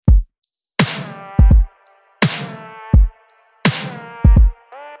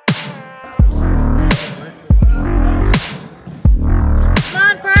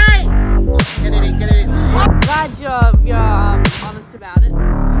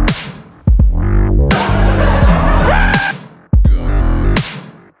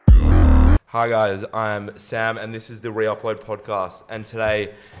Hi guys, I'm Sam and this is the Reupload podcast, and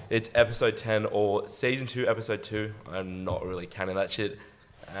today it's episode 10 or season 2 episode 2. I'm not really counting that shit.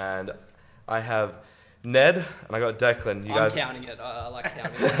 And I have Ned and I got Declan. I'm counting it. I like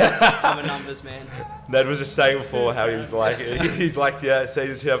counting it. I'm a numbers man. Ned was just saying before how he's like yeah,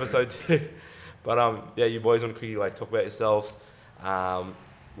 season 2 episode 2. But yeah, you boys want to quickly talk about yourselves,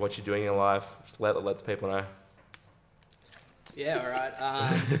 what you're doing in life. Just let the people know. Yeah, all right.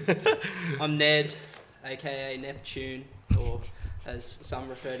 I'm Ned, aka Neptune, or as some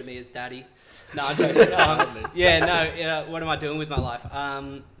refer to me as Daddy. No, I'm joking. What am I doing with my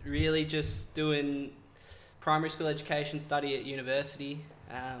life? Really just doing primary school education, study at university.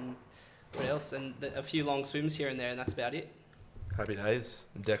 What else? And a few long swims here and there, and that's about it. Happy days.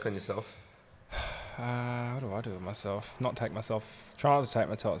 Declan, yourself? What do I do with myself? Try not to take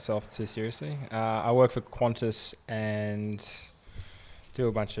myself too seriously. I work for Qantas and do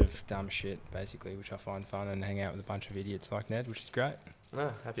a bunch of dumb shit, basically, which I find fun, and hang out with a bunch of idiots like Ned, which is great.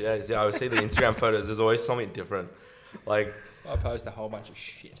 Oh, happy days. Yeah, I see the Instagram photos. There's always something different. I post a whole bunch of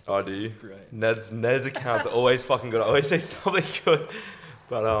shit. Oh, do you? Great. Ned's accounts are always fucking good. I always say something good.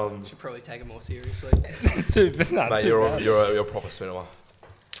 But should probably take it more seriously. Mate, you're a proper swimmer.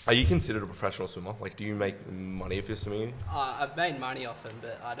 Are you considered a professional swimmer? Do you make money if you're swimming? I've made money off them,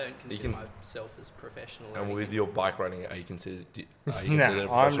 but I don't consider myself as professional. And with your bike riding, are you considered a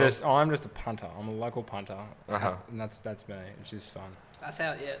professional? I'm just a punter. I'm a local punter, and that's me, which is fun. That's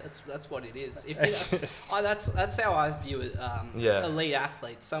how. Yeah, that's what it is. That's how I view it. Elite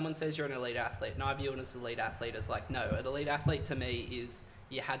athlete. Someone says you're an elite athlete, and I view it as elite athlete as no. An elite athlete to me is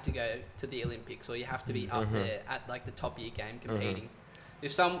you had to go to the Olympics, or you have to be up there at the top of your game competing.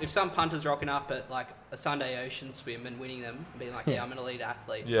 If some punter's rocking up at a Sunday ocean swim and winning them, and being yeah, I'm an elite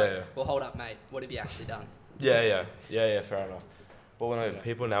athlete. Well, hold up, mate. What have you actually done? Yeah. Fair enough. Well,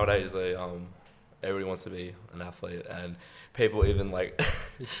 people nowadays, everybody wants to be an athlete, and people even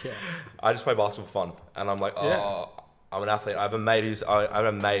I just play basketball for fun, and I'm I'm an athlete. I have a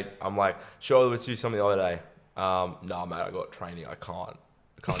mate I'm like, sure, let's do something the other day. No, mate, I got training. I can't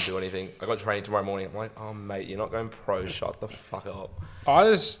do anything. I got training tomorrow morning. I'm like, oh mate, you're not going pro. Shut the fuck up. I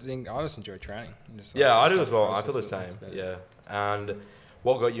just enjoy training. I do as well. I feel the same. Yeah. And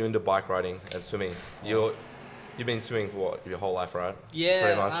what got you into bike riding and swimming? You've been swimming for what, your whole life, right? Yeah.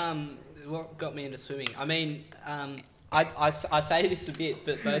 Pretty much. What got me into swimming? I mean, I say this a bit,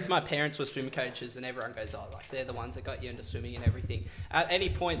 but both my parents were swim coaches, and everyone goes, they're the ones that got you into swimming and everything. At any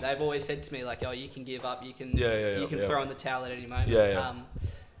point, they've always said to me, you can give up, you can throw in the towel at any moment.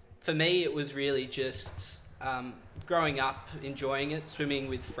 For me, it was really just growing up, enjoying it, swimming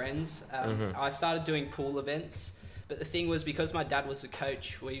with friends. I started doing pool events, but the thing was, because my dad was a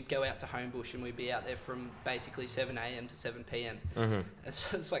coach, we'd go out to Homebush and we'd be out there from basically 7 a.m. to 7 p.m.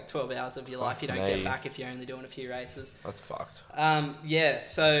 It's 12 hours of your life you don't get back if you're only doing a few races. That's fucked.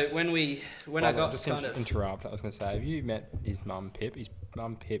 So when I got just kind of... interrupt, I was going to say, have you met his mum, Pip? His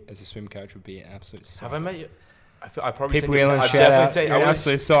mum, Pip, as a swim coach, would be an absolute psycho. Have I met you? I probably Pip Wieland, shout out. You're an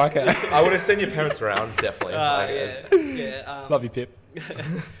absolute psycho. I would have seen your parents around, definitely. Love you, Pip.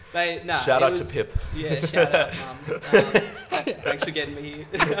 Shout out to Pip. Yeah, shout out, Mum. Thanks for getting me here.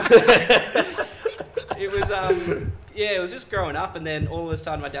 It was just growing up, and then all of a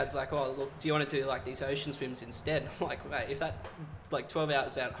sudden my dad's like, oh, look, do you want to do these ocean swims instead? I'm like, mate, if that 12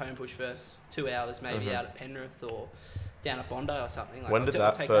 hours out at Homebush versus 2 hours maybe out at Penrith or down at Bondi or something. When did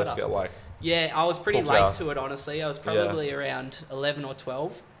that first get Yeah, I was pretty late to it, honestly. I was probably around 11 or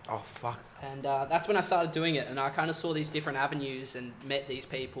 12. Oh, fuck. And that's when I started doing it, and I kind of saw these different avenues and met these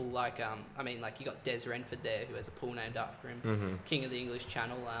people you got Des Renford there, who has a pool named after him, King of the English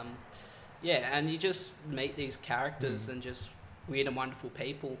Channel. And you just meet these characters and just weird and wonderful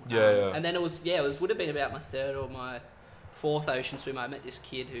people. And then would have been about my third or my fourth ocean swim. I met this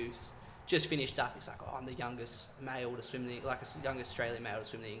kid who's just finished up. He's like, oh, I'm the youngest male to swim a young Australian male to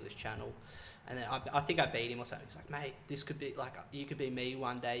swim the English Channel. And then I think I beat him or something. He's like, mate, this could be you could be me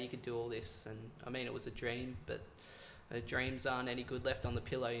one day. You could do all this. And I mean, it was a dream, but dreams aren't any good left on the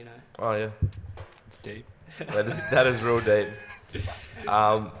pillow, you know. Oh yeah, it's deep. That is real deep.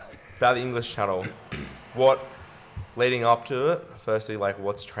 About the English Channel, leading up to it? Firstly,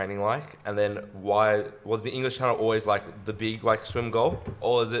 what's training like, and then why was the English Channel always the big swim goal,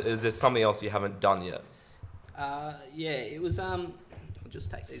 or is there something else you haven't done yet? It was. I'll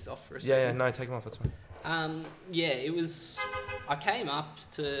just take these off for a second. Yeah, no, take them off. That's fine. It was. I came up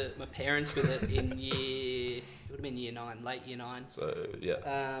to my parents with it in it would have been year 9, late year 9. So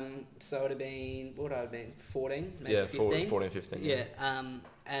yeah. So it would have been 14, maybe 15. 14, 15. Yeah.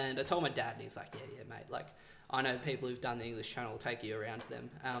 And I told my dad, and he's like, yeah, mate, I know people who've done the English Channel will take you around to them.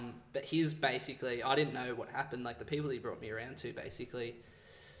 But he's basically, I didn't know what happened. Like the people he brought me around to, basically,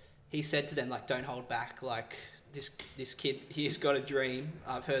 he said to them, like, don't hold back. Like this kid, he's got a dream.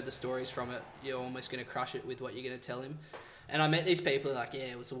 I've heard the stories from it. You're almost going to crush it with what you're going to tell him. And I met these people like, yeah,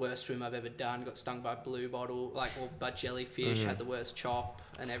 it was the worst swim I've ever done. Got stung by blue bottle, like, or by jellyfish. Had the worst chop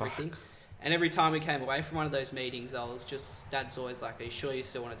and everything. And every time we came away from one of those meetings, I was just, Dad's always like, are you sure you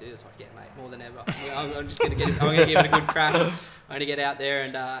still want to do this? I'm like, yeah, mate, more than ever. I'm just going to I'm going to give it a good crack. I'm going to get out there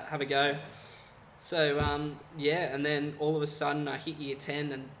and have a go. So, yeah, and then all of a sudden I hit year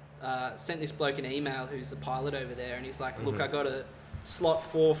 10 and sent this bloke an email who's the pilot over there. And he's like, look, I got a slot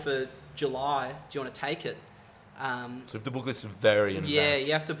 4 for July. Do you want to take it? So you have to book this very in advance. Yeah,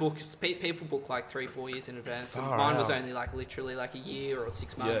 you have to book. People book like 3-4 years in advance. And mine was only like literally like a year or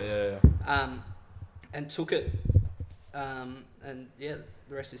 6 months. Yeah. And took it. And yeah,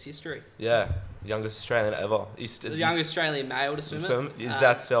 the rest is history. Yeah, youngest Australian ever. The youngest Australian male to swim it. Is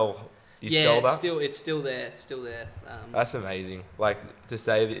that still? It's still there. That's amazing. Like to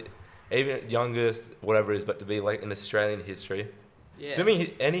say that even youngest, whatever it is, but to be like in Australian history. Yeah.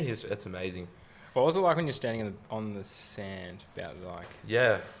 Swimming any history, that's amazing. What was it like when you're standing on the sand? About like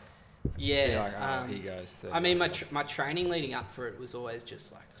yeah. Like, here goes. I mean, my training leading up for it was always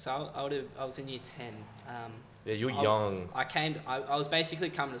just like, so I was in year 10. Yeah, you're young. I was basically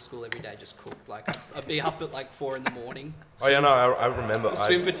coming to school every day, just cooked. Like I'd be up at like 4 a.m. Oh yeah, no, I remember.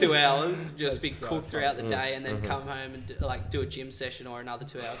 Swim for 2 hours, just be cooked throughout the day, and then come home and do a gym session or another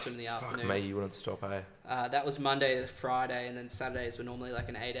 2 hours swim in the afternoon. Fuck, mate, you wouldn't stop, eh? That was Monday to Friday, and then Saturdays were normally like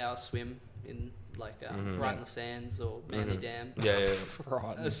an 8-hour swim in like Brighton Sands or Manly Dam. Yeah.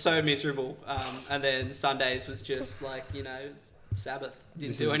 It was so miserable. And then Sundays was just like, Sabbath.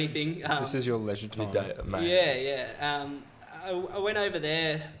 Didn't do anything. This is your leisure time. Yeah. I went over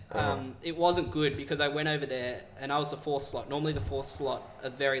there. It wasn't good because I went over there and I was the 4th slot. Normally the 4th slot are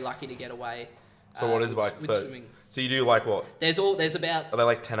very lucky to get away. So what is it like for swimming? So you do like what? There's about... Are they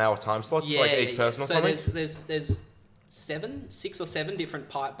like 10-hour time slots for like each person or something? So there's 6 or 7 different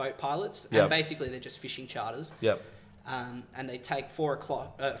boat pilots, and basically they're just fishing charters. Yep. And they take 4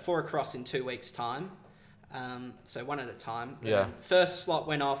 across in 2 weeks' time. So one at a time. Yeah. First slot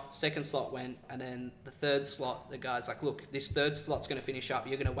went off, second slot went, and then the third slot, the guy's like, look, this third slot's going to finish up.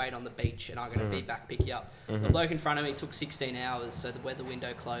 You're going to wait on the beach, and I'm going to be back, pick you up. The bloke in front of me took 16 hours, so the weather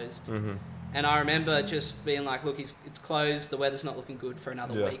window closed. And I remember just being like, look, it's closed. The weather's not looking good for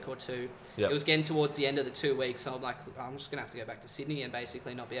another week or 2. Yep. It was getting towards the end of the 2 weeks. So I'm like, I'm just going to have to go back to Sydney and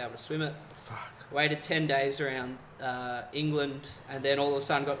basically not be able to swim it. Fuck. Waited 10 days around England, and then all of a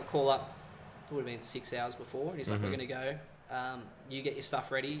sudden got the call up. It would have been 6 hours before. And he's like, we're going to go. You get your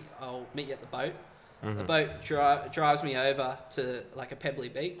stuff ready. I'll meet you at the boat. The boat drives me over to like a pebbly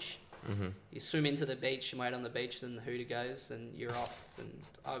beach. You swim into the beach and wait on the beach, then the hooter goes and you're off. And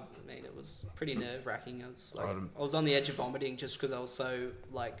I mean, it was pretty nerve-wracking. I was on the edge of vomiting just because I was so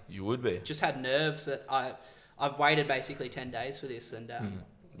like... You would be. Just had nerves that I've waited basically 10 days for this. And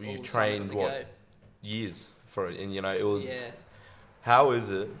you trained, years for it? And, it was... Yeah. How is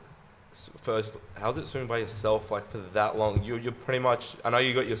it... First, how's it swimming by yourself like for that long? You're pretty much... I know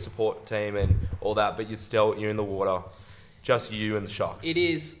you got your support team and all that, but you're in the water... Just you and the sharks. It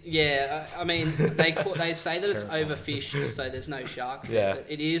is, yeah. I mean, they say that it's overfished, so there's no sharks there. But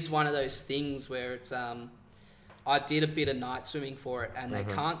it is one of those things where it's... I did a bit of night swimming for it, and they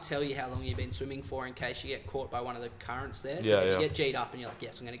can't tell you how long you've been swimming for in case you get caught by one of the currents there. If you get G'd up and you're like,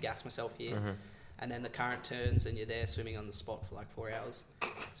 yes, I'm going to gas myself here. And then the current turns and you're there swimming on the spot for like 4 hours.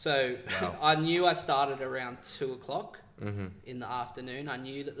 So I knew I started around 2 o'clock. In the afternoon. I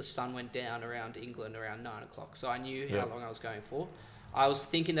knew that the sun went down around England around 9 o'clock, so I knew how long I was going for. I was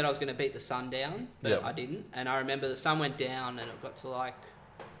thinking that I was going to beat the sun down, but I didn't. And I remember the sun went down and it got to like,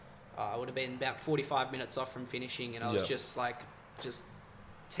 I would have been about 45 minutes off from finishing, and I was just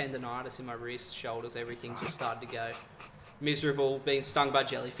tendonitis in my wrists, shoulders, everything just started to go. Miserable, being stung by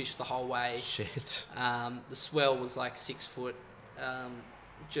jellyfish the whole way. Shit. The swell was like 6 foot,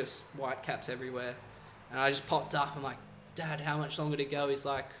 just white caps everywhere. And I just popped up. I'm like, Dad, how much longer to go? He's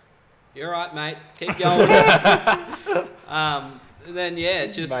like, you're all right, mate. Keep going. And then,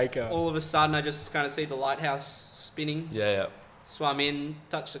 just all of a sudden, I just kind of see the lighthouse spinning. Yeah. Swam in,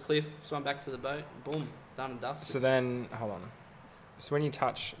 touched the cliff, swam back to the boat, and boom, done and dusted. So then, hold on. So when you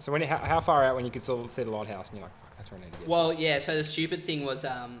touch, how far out when you could sort of see the lighthouse and you're like, fuck, that's where I need to get. Well, yeah. So the stupid thing was,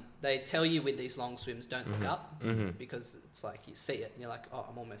 they tell you with these long swims, don't look up because it's like you see it and you're like, oh,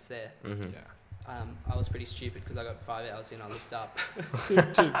 I'm almost there. Yeah. I was pretty stupid because I got 5 hours in. I looked up. too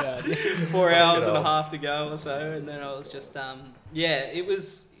bad. 4 hours and a half to go or so, and then I was just it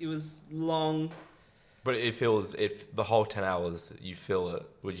was long. But it feels, if the whole 10 hours, you feel it,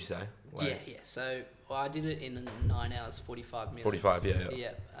 would you say? Yeah. So I did it in 9 hours, 45 minutes. 45, yeah.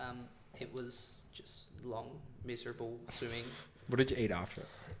 Yeah. It was just long, miserable swimming. What did you eat after it?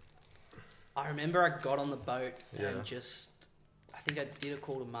 I remember I got on the boat and just, I think I did a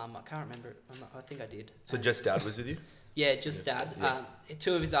call to mum. I can't remember. I think I did. So just dad was with you? Yeah, just dad. Yeah.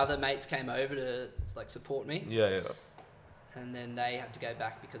 Two of his other mates came over to like support me. Yeah. And then they had to go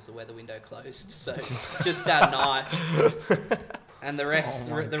back because the weather window closed. So just dad and I. And the rest,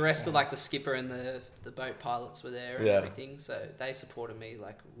 of like the skipper and the boat pilots were there and everything. So they supported me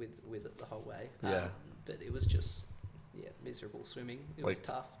like with it the whole way. But it was just miserable swimming. It was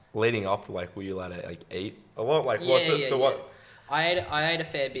tough. Leading up, like, were you allowed to like eat a lot? Like, what's it? So what? I ate a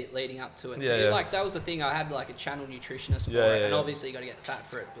fair bit leading up to it. So like that was the thing. I had like a channel nutritionist for it, and obviously you got to get fat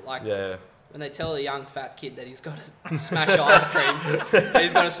for it. But like when they tell a young fat kid that he's got to smash ice cream,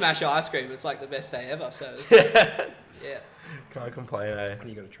 it's like the best day ever. So can't complain, eh? And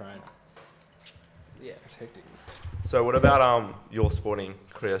you got to train. Yeah, it's hectic. So what about your sporting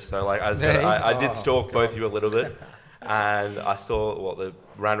career? So like I did stalk both you a little bit. And I saw the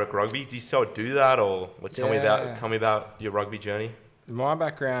Randwick rugby. Do you still do that, or tell me about your rugby journey? My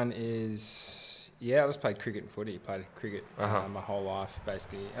background is I just played cricket and footy. Played cricket my whole life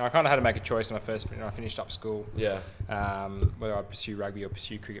basically, and I kind of had to make a choice when I finished up school. Yeah. Whether I pursue rugby or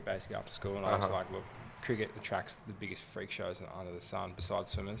pursue cricket basically after school, and I was like, look, cricket attracts the biggest freak shows under the sun besides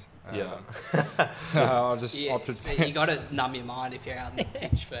swimmers. So I just opted for you got to numb your mind if you're out in the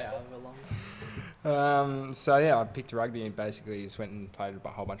pitch for however long. I picked rugby and basically just went and played a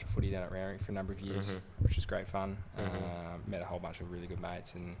whole bunch of footy down at Randwick for a number of years, which was great fun. Met a whole bunch of really good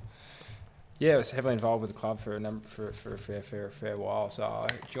mates, and I was heavily involved with the club for a fair while. So I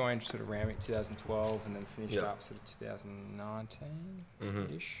joined sort of Randwick 2012 and then finished up sort of 2019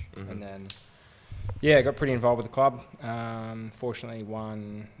 ish, and then got pretty involved with the club. Fortunately,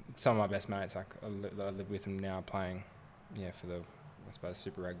 some of my best mates that I live with them now playing for the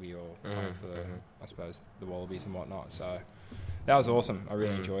Super Rugby or playing for the Wallabies and whatnot. So that was awesome. I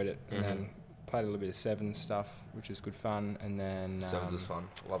really enjoyed it. And then played a little bit of sevens stuff, which was good fun. And then sevens is fun.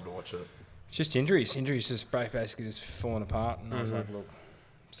 Love to watch it. Just injuries just basically just falling apart. And I was like, look,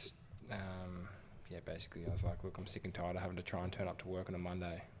 basically I was like, look, I'm sick and tired of having to try and turn up to work on a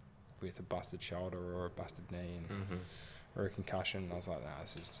Monday with a busted shoulder or a busted knee or a concussion. And I was like, nah,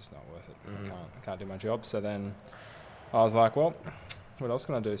 this is just not worth it. I can't do my job. So then I was like, well, what else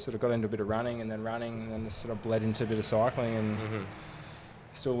can I do? Sort of got into a bit of running and then just sort of bled into a bit of cycling and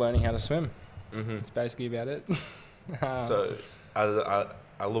still learning how to swim. That's basically about it. So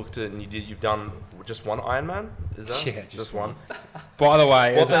I looked at and you've done just one Ironman? Is that? Yeah, just one. By the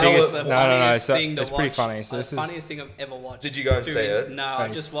way, it's the biggest. No. So it's pretty funny. So this is the funniest thing I've ever watched. Did you go and see it? No, I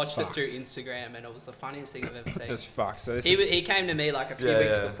just watched it through Instagram, and it was the funniest thing I've ever seen. It's fucked. So he came to me like a few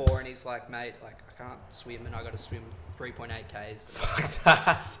weeks before, and he's like, mate, like I can't swim, and I got to swim 3.8 k's.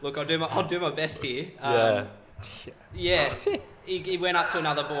 Look, I'll do my best here. He went up to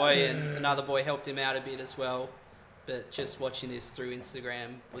another boy, and another boy helped him out a bit as well. But just watching this through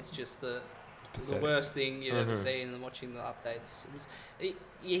Instagram was just the worst thing you've ever seen, and then watching the updates.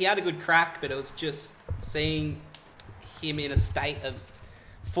 He had a good crack, but it was just seeing him in a state of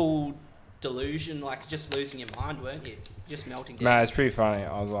full delusion, like just losing your mind, weren't you? Just melting down. Man, it's pretty funny.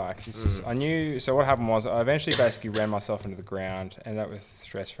 I was like, I knew. So what happened was, I eventually basically ran myself into the ground, ended up with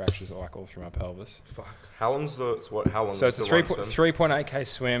stress fractures like all through my pelvis. Fuck. How long? So it's a 3.8k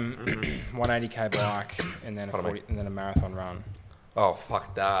swim, 180k bike, and then a marathon run. Oh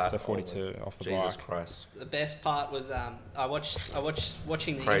fuck that! So 42 off the Jesus bike. Christ. The best part was I watched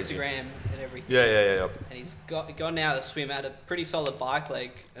watching the Crazy. Instagram and everything. Yeah. And he's gone out to swim, had a pretty solid bike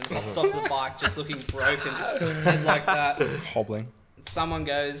leg, and hops off the bike just looking broken, just like that. Hobbling. Someone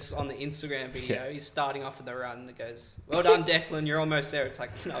goes on the Instagram video, he's starting off with the run, and it goes, well done, Declan, you're almost there. It's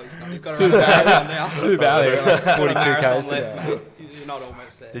like, no, he's not. He's got to run a marathon now. Too bad. Like 42 k's left, mate. You're not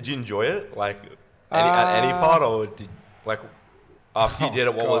almost there. Did you enjoy it? Like, at any part, or after you did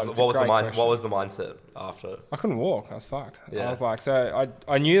it, what was the mindset after? I couldn't walk. I was fucked. Yeah. I was like, so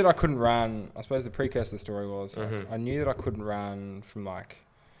I knew that I couldn't run. I suppose the precursor to the story was I knew that I couldn't run from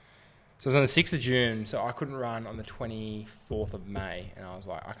so it was on the 6th of June, so I couldn't run on the 24th of May, and I was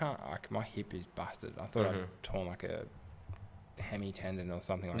like, I can't. My hip is busted. I thought I'd torn like a hemi tendon or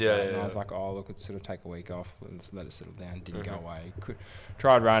something like that. And I was like, oh look, it's sort of take a week off and just let it settle down. Didn't go away.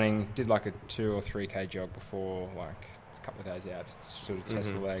 Tried running, did like a 2 or 3k jog before, like a couple of days out, just to sort of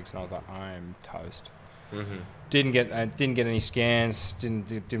test the legs, and I was like, I am toast. Didn't get any scans.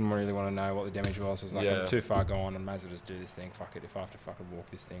 Didn't really want to know what the damage was. I was like, I'm too far gone, and may as well just do this thing. Fuck it. If I have to fucking walk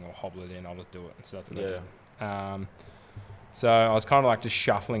this thing or hobble it in, I'll just do it. So that's what I did. So I was kind of like just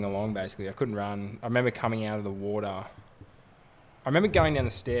shuffling along. Basically, I couldn't run. I remember coming out of the water. I remember going down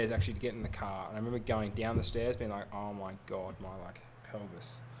the stairs actually to get in the car, and I remember going down the stairs, being like, "Oh my god, my like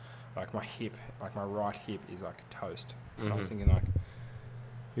pelvis, like my hip, like my right hip is like toast." And I was thinking like,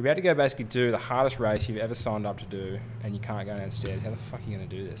 you're about to go basically do the hardest race you've ever signed up to do, and you can't go downstairs. How the fuck are you going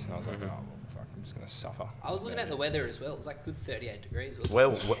to do this? And I was like, oh, well, fuck, I'm just going to suffer. I was looking at the weather as well. It was like good 38 degrees. It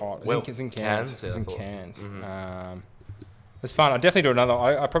was hot. It was in Cairns. It was in Cairns. It was fun. I'll definitely do another.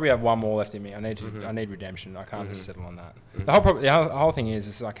 I probably have one more left in me. I need redemption. I can't just settle on that. The whole thing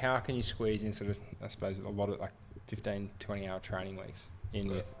is like, how can you squeeze in sort of, I suppose, a lot of like 15, 20 hour training weeks in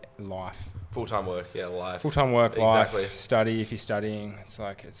with life. Full-time work, life. Full-time work, exactly. Life, study if you're studying. It's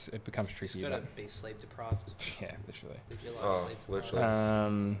like, it becomes tricky. You've got to be sleep deprived. Yeah, literally. Live your life sleep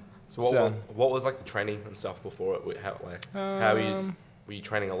literally. So what was like the training and stuff before it? How were you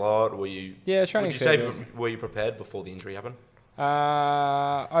training a lot? Were you? Yeah, training. Would you say were you prepared before the injury happened?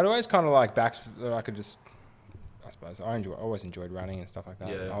 I'd always kind of like backed that I could just. I suppose I always enjoyed running and stuff like that.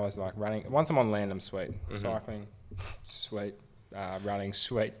 Yeah. I was like running. Once I'm on land, I'm sweet. Cycling, sweet. Running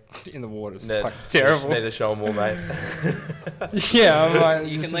sweet in the water is fucking terrible. Need to show them more, mate. Yeah, I'm like,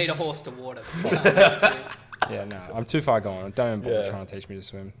 you can lead a horse to water. Yeah, no, I'm too far gone. Don't even bother trying to teach me to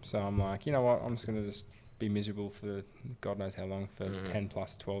swim. So I'm like, you know what? I'm just gonna just be miserable for God knows how long, for 10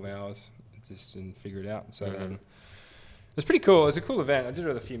 plus 12 hours, just and figure it out. So then. It was pretty cool. It was a cool event. I did it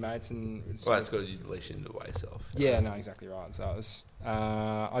with a few mates, and that's good. You at least didn't do it by yourself. Yeah, no, exactly right. So it was.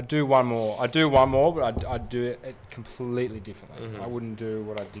 I do one more, but I do it completely differently. I wouldn't do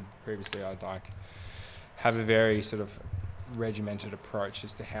what I did previously. I'd like have a very sort of regimented approach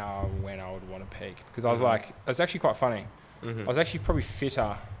as to how when I would want to peak, because I was like, it was actually quite funny. I was actually probably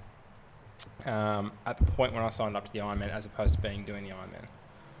fitter at the point when I signed up to the Ironman as opposed to doing the Ironman.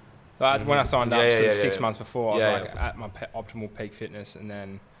 So when I signed up 6 months before, I was like at my optimal peak fitness, and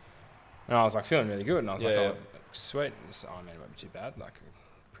I was like feeling really good, and I was like, oh, sweet, this Ironman won't be too bad. Like,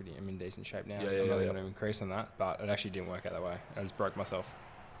 I'm in decent shape now. I'm really going to increase on that, but it actually didn't work out that way. I just broke myself.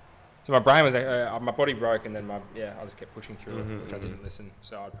 So my brain was, my body broke, and then I just kept pushing through it, which I didn't listen.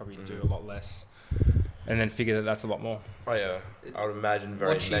 So I'd probably do a lot less, and then figure that that's a lot more. Oh yeah, I would imagine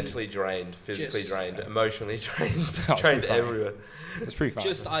very mentally drained, physically drained, emotionally drained, just drained everywhere. It's pretty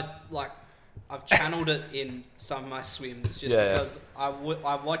fun. I've channeled it in some of my swims because I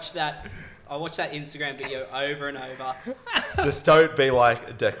watched that Instagram video over and over. Just don't be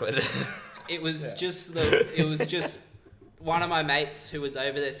like Declan. It was just one of my mates who was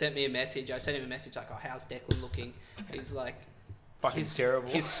over there sent me a message. I sent him a message like, "Oh, how's Declan looking?" He's like, "Fucking terrible.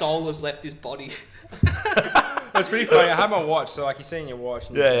 His soul has left his body." It's pretty funny. I had my watch, so like you're seeing your watch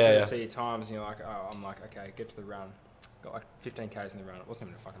and you see your times, and you're like, "Oh," I'm like, "Okay, get to the run." Got like 15 Ks in the run. It wasn't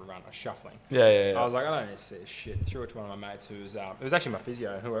even a fucking run. I was shuffling. Yeah. I was like, I don't need to see this shit. Threw it to one of my mates who was, it was actually my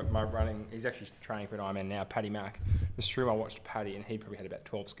physio, he's actually training for an Ironman now, Paddy Mack. Just threw my watch to Paddy, and he probably had about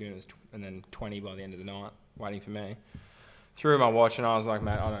 12 schooners and then 20 by the end of the night waiting for me. Threw my watch, and I was like,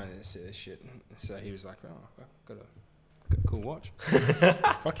 mate, I don't need to see this shit. So he was like, oh, I've got a cool watch.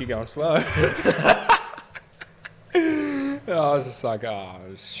 Fuck you going slow. I was just like, I'll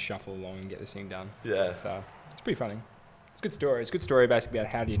just shuffle along and get this thing done. Yeah. So it's pretty funny. It's a good story. It's a good story basically about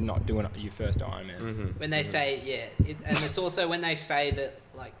how do you not do your first Ironman. When they say, and it's also when they say that,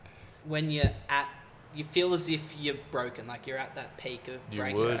 like, when you feel as if you're broken, like you're at that peak of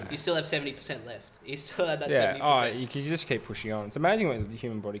breaking. You still have 70% left. You still have that 70%. Oh, you can just keep pushing on. It's amazing what the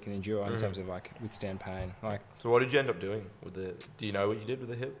human body can endure in terms of like withstand pain. Like, so what did you end up doing with the? Do you know what you did with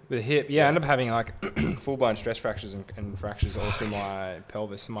the hip? With the hip, I ended up having like full-blown stress fractures and fractures all through my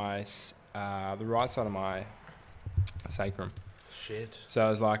pelvis, the right side of my sacrum. Shit. So I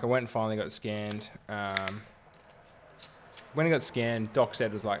was like, I went and finally got it scanned. When I got scanned, doc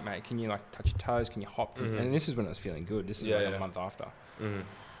said was like, mate, can you like touch your toes? Can you hop? And this is when I was feeling good. This is like a month after. I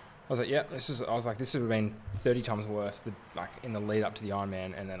was like, this would have been 30 times worse like in the lead up to the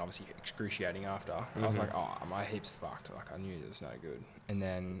Ironman, and then obviously excruciating after. I was like, oh, my heap's fucked. Like I knew it was no good. And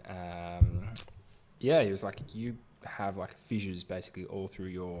then, he was like, you have like fissures basically all through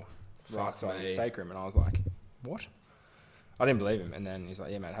your right side of your sacrum. And I was like, what? I didn't believe him. And then he's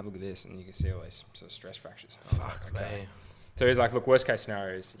like, yeah, mate, have a look at this. And you can see all these sort of stress fractures. Fuck, like, okay. So he's like, look, worst case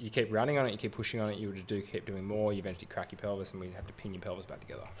scenario is you keep running on it, you keep pushing on it, you would keep doing more, you eventually crack your pelvis and we have to pin your pelvis back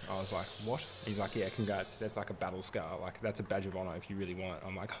together. I was like, what? He's like, yeah, congrats. That's like a battle scar. Like, that's a badge of honor if you really want it.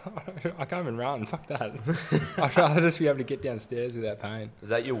 I'm like, I can't even run. Fuck that. I'd rather just be able to get downstairs without pain. Is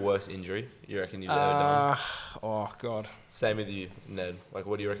that your worst injury you reckon you've ever done? Oh, God. Same with you, Ned. Like,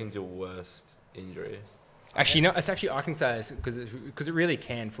 what do you reckon is your worst injury? Actually, no, it's actually, I can say this because it really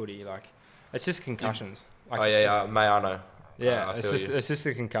can footy. Like, it's just concussions. Like, Mate, I know. Yeah, it's just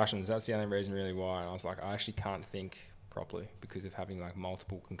the concussions. That's the only reason really why. And I was like, I actually can't think properly because of having like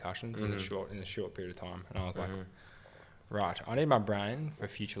multiple concussions in a short period of time. And I was like, right, I need my brain for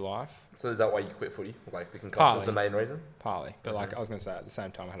future life. So is that why you quit footy? Like the concussion was the main reason? Partly, but like I was going to say at the same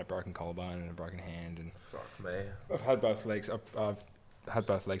time, I had a broken collarbone and a broken hand, and fuck me. I've had both legs. I've had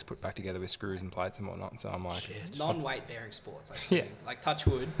both legs put back together with screws and plates and whatnot. So I'm like, non-weight bearing sports. Actually. Like touch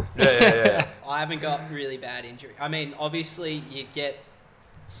wood. Yeah. I haven't got really bad injury. I mean, obviously you get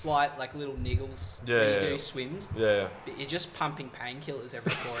slight like little niggles when you do swims. Yeah. But you're just pumping painkillers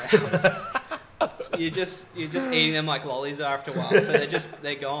every 4 hours. you're just eating them like lollies after a while, so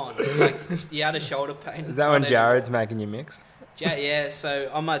they're gone. Like you had a shoulder pain. Is that when Jared's making you mix? Yeah. So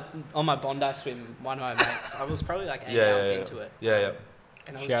on my Bondi swim, one of my mates, I was probably like 8 hours into it. Yeah.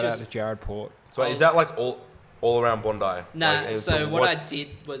 And Shout out to Jared Port. So is that like all around Bondi? Nah. Like, so what I did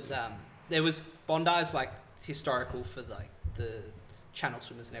was there was Bondi's like historical for like the channel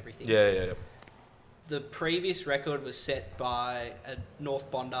swimmers and everything. Yeah. The previous record was set by a North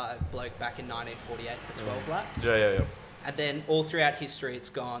Bondi bloke back in 1948 for 12 laps. Yeah. And then all throughout history, it's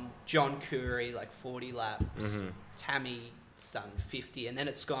gone John Curry, like 40 laps. Mm-hmm. Tammy's done 50. And then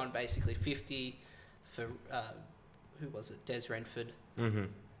it's gone basically 50 for, who was it? Des Renford. Mm-hmm.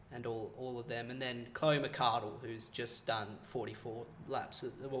 And all of them. And then Chloe McCardle, who's just done 44 laps,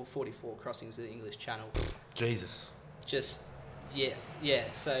 44 crossings of the English Channel. Jesus. Just... Yeah.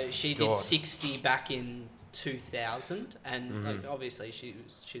 So she did 60 back in 2000, and like obviously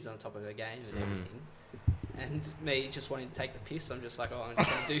she's on top of her game and everything. And me just wanting to take the piss, I'm just like, I'm just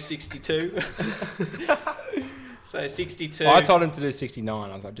going to do 62. So 62. I told him to do 69.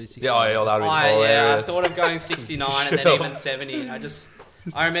 I was like, do 69. Yeah, that would be hilarious. I thought of going 69 and then even 70. And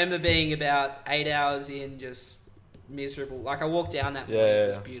I remember being about 8 hours in, just miserable. Like I walked down that morning, it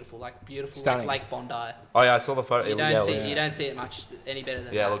was beautiful, like beautiful, like Lake Bondi. Oh yeah, I saw the photo. You don't see it much any better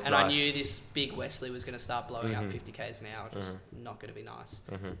than that. And nice. I knew this big Wesley was going to start blowing up 50 k's an hour, just not going to be nice.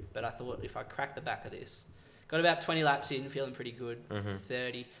 But I thought if I crack the back of this, got about 20 laps in, feeling pretty good,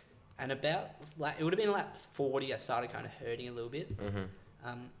 30, and about it would have been lap 40. I started kind of hurting a little bit,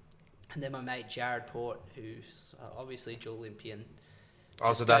 and then my mate Jared Port, who's obviously dual Olympian.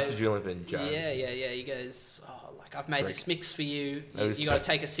 Oh, so that's the dual Olympian, Jared. Yeah. He goes, I've made this mix for you. You got to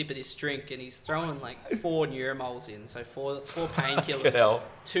take a sip of this drink, and he's throwing like 4 Neuromols in, so four painkillers,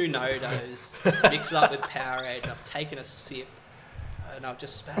 2 No-Dos, mix it up with Powerade, and I've taken a sip, and I've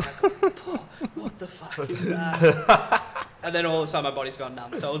just spat out, what the fuck is that? And then all of a sudden my body's gone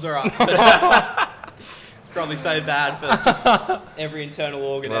numb, so it was alright. It's probably so bad for just every internal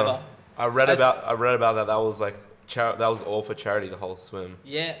organ ever. I read about that. That was like. That was all for charity, the whole swim.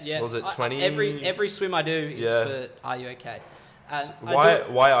 Yeah. Was it 20? Every swim I do is for Are You Okay?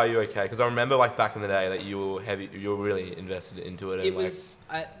 Why Are You Okay? Because I remember like back in the day that you were really invested into it. It was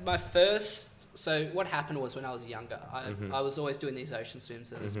my first. So what happened was when I was younger, I was always doing these ocean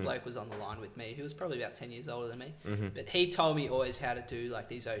swims, and this bloke was on the line with me, who was probably about 10 years older than me. But he told me always how to do like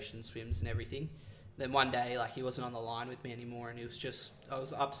these ocean swims and everything. Then one day, like, he wasn't on the line with me anymore, and I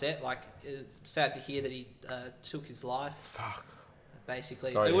was upset. Like, sad to hear that he took his life. Fuck.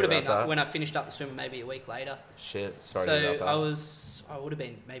 Basically, Sorry it would have been that. When I finished up the swim, maybe a week later. Shit, sorry so about that. I would have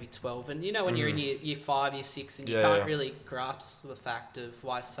been maybe 12, and you know when you're in year 5, year 6, and you can't really grasp the fact of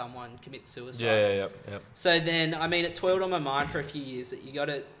why someone commits suicide. Yeah. So then, I mean, it toiled on my mind for a few years that you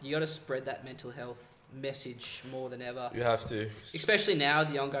gotta spread that mental health message more than ever. You have to, especially now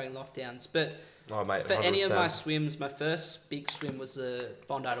with the ongoing lockdowns, but. Oh, mate, for 100%. Any of my swims, my first big swim was the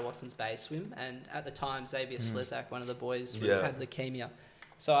Bondi to Watson's Bay swim, and at the time Xavier Slezak, one of the boys, had leukemia.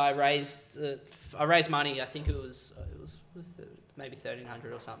 So I raised money. I think it was maybe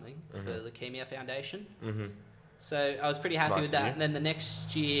 1,300 or something for Leukemia Foundation. So I was pretty happy with that. And then the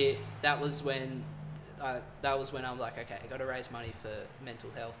next year, that was when I'm like, okay, I got to raise money for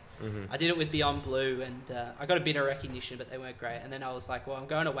mental health. I did it with Beyond Blue, and I got a bit of recognition, but they weren't great. And then I was like, well, I'm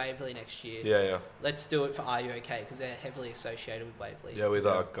going to Waverley next year. Yeah. Let's do it for Are You Okay? Because they're heavily associated with Waverley. Yeah, with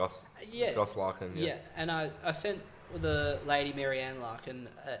Gus Larkin. Yeah, and I sent the lady Marianne Larkin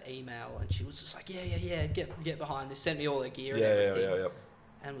an email, and she was just like, yeah, get behind this. Sent me all her gear and everything.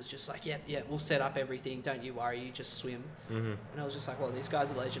 and was just like, yeah, we'll set up everything. Don't you worry, you just swim. And I was just like, well, these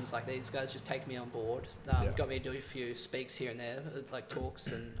guys are legends. Like, these guys just take me on board. Got me to do a few speaks here and there, like talks,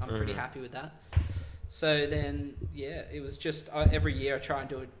 and I'm pretty happy with that. So then, it was just every year I try and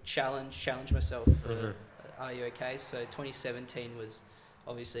do a challenge myself for Are You OK? So 2017 was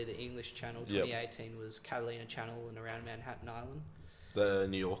obviously the English Channel. 2018 was Catalina Channel and around Manhattan Island. The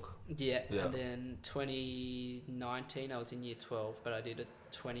New York. Yeah, and then 2019 I was in year 12, but I did a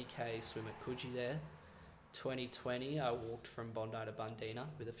 20k swim at Coogee there. 2020 I walked from Bondi to Bundeena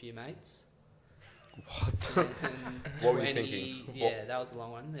with a few mates. What? What were you thinking? Yeah, that was a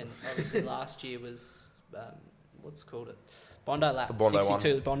long one. And obviously last year was what's called it? Bondi Lap. The Bondi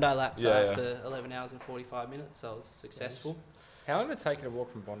 62 one. Bondi Laps after 11 hours and 45 minutes. I was successful. How long did it take you to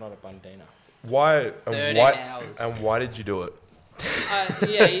walk from Bondi to Bundeena? Why? 13 hours. And why did you do it?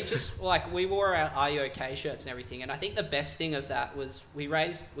 You just we wore our Are You OK shirts and everything, and I think the best thing of that was we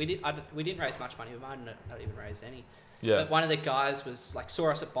didn't raise much money. We might not even raise any. Yeah. But one of the guys was saw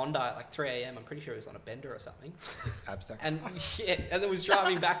us at Bondi at 3 a.m. I'm pretty sure he was on a bender or something. Abstract. And then was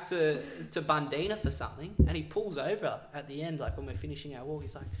driving back to Bundeena for something, and he pulls over at the end when we're finishing our walk.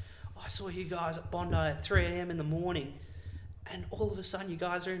 He's like, I saw you guys at Bondi at 3 a.m. in the morning, and all of a sudden you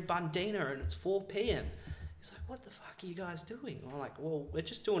guys are in Bundeena and it's 4 p.m. He's like, what the fuck are you guys doing? I'm like, well, we're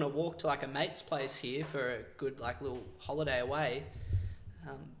just doing a walk to a mate's place here for a good little holiday away.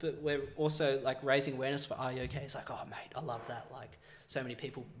 But we're also raising awareness for Are You OK? He's like, oh mate, I love that. So many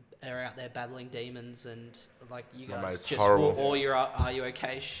people are out there battling demons, and you guys just wore all your Are You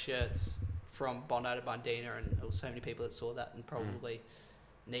OK shirts from Bondi to Bundeena, and there was so many people that saw that and probably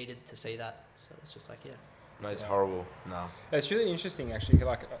needed to see that. So it's just No, it's horrible. No. It's really interesting actually.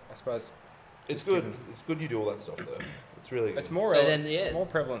 I suppose. It's good. It's good you do all that stuff though. It's really good. It's more more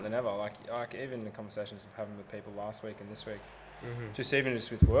prevalent than ever. Like even the conversations I'm having with people last week and this week, just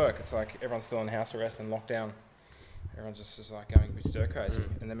with work, it's everyone's still on house arrest and lockdown. Everyone's just going a bit stir crazy,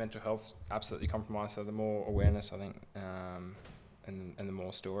 and their mental health's absolutely compromised. So the more awareness, I think, and the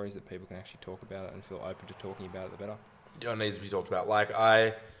more stories that people can actually talk about it and feel open to talking about it, the better. Yeah, it needs to be talked about.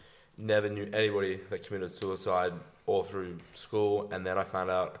 I never knew anybody that committed suicide all through school, and then I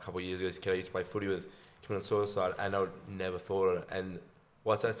found out a couple of years ago this kid I used to play footy with committed suicide, and I never thought of it. And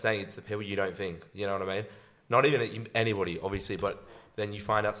what's that saying? It's the people you don't think. You know what I mean? Not even anybody, obviously, but then you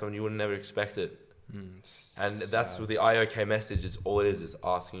find out someone you would never expect it. And that's what the Are You OK message is. All it is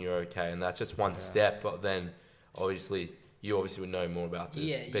asking you're okay, and that's just one step. But then, obviously, you would know more about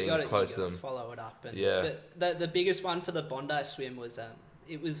this, being close to them. Follow it up. And, but the biggest one for the Bondi swim was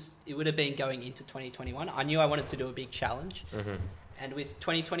it would have been going into 2021. I knew I wanted to do a big challenge, and with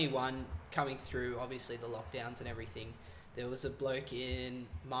 2021 coming through, obviously the lockdowns and everything, there was a bloke in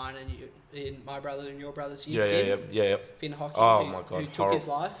mine and in my brother and your brother's year, Finn Hockey, who took his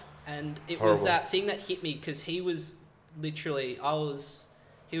life, and it was that thing that hit me because he was literally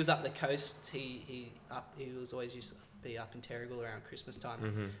he was up the coast. He was always used to be up in Terrigal around Christmas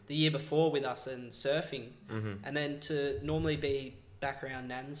time. The year before with us and surfing, and then to normally be back around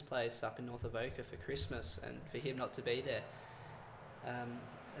Nan's place up in North Avoca for Christmas, and for him not to be there.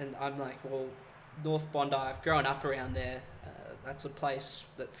 And I'm like, well, North Bondi, I've grown up around there. That's a place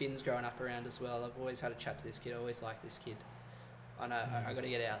that Finn's grown up around as well. I've always had a chat to this kid. I always liked this kid. I know I got to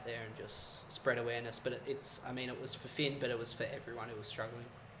get out there and just spread awareness. But it was for Finn, but it was for everyone who was struggling.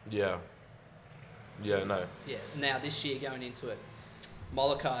 Yeah. Yeah, no. Yeah. Now this year going into it,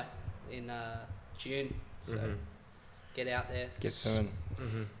 Molokai in June. So get out there. Get soon.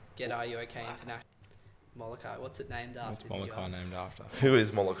 Get Are You OK International. Molokai. What's it named after? What's Molokai named after? Who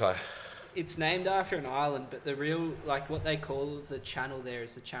is Molokai? It's named after an island, but the real, what they call the channel there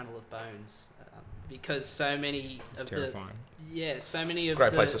is the Channel of Bones. Because so many so many of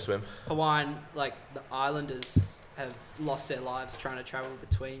great place to swim. Hawaiian, the islanders have lost their lives trying to travel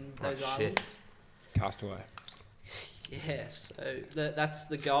between those islands. Castaway. Yeah, so that's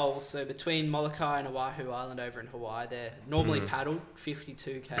the goal. So between Molokai and Oahu Island over in Hawaii, they're normally paddled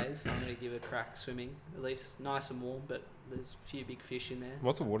 52 k's. I'm going to give it a crack swimming. At least nice and warm, but there's a few big fish in there.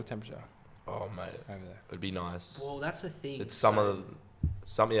 What's the water temperature? Oh, mate. Over there. It'd be nice. Well, that's the thing. It's summer.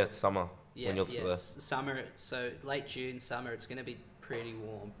 It's summer. Yeah, it's summer. So late June, summer, it's going to be pretty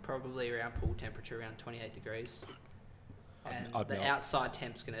warm. Probably around pool temperature, around 28 degrees. And the outside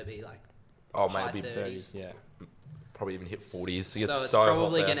temp's going to be high 30s. Yeah. Probably even hit 40s. So it's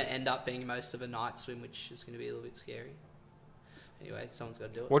probably going to end up being most of a night swim, which is going to be a little bit scary. Anyway, someone's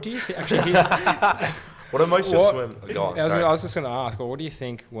got to do it. What do you think? Actually, what emotional swim? Go on, I was just going to ask. Well, what do you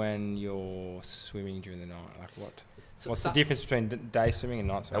think when you're swimming during the night? What's the difference between day swimming and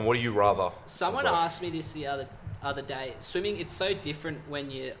night swimming? And what do you rather? Someone asked me this the other other day. Swimming, it's so different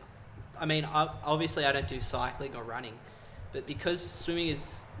when you... I mean, obviously I don't do cycling or running, but because swimming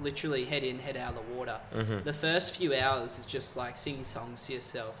is literally head in, head out of the water, the first few hours is just like singing songs to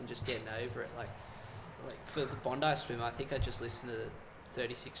yourself and just getting over it. Like for the Bondi swim, I think I just listened to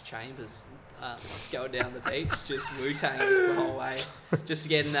 36 Chambers going down the beach, just Wu-Tang just the whole way, just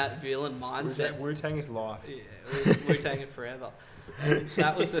getting that villain mindset. Wu-Tang is life. Yeah, Wu-Tang it forever.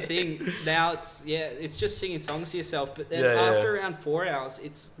 That was the thing. Now it's just singing songs to yourself, but then after around 4 hours,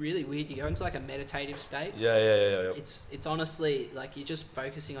 it's really weird. You go into like a meditative state. Yeah. It's honestly like you're just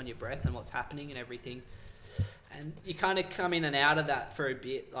focusing on your breath and what's happening and everything, and you kind of come in and out of that for a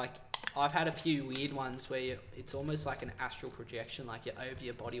bit. Like I've had a few weird ones where it's almost like an astral projection, like you're over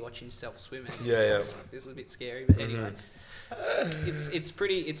your body watching yourself swim. And this is a bit scary, but anyway. It's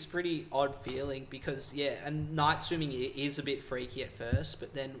pretty odd feeling because and night swimming is a bit freaky at first,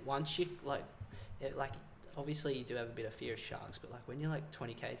 but then once you like obviously you do have a bit of fear of sharks, but like when you're like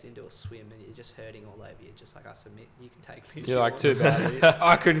 20 k's into a swim and you're just hurting all over, you're just like, I submit, you can take me. You're like too bad.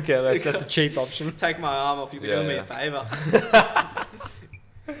 I couldn't care less. That's a cheap option. Take my arm off. You'll be doing me a favour.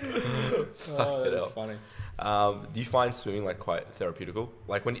 That's funny. Do you find swimming like quite therapeutical?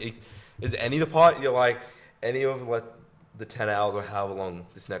 Like is any of the part you're like any of like the 10 hours or however long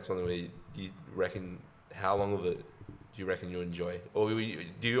this next one will be, do you reckon, how long of it do you reckon you enjoy? Or do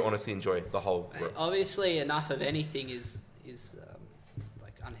you honestly enjoy the whole... Obviously, enough of anything is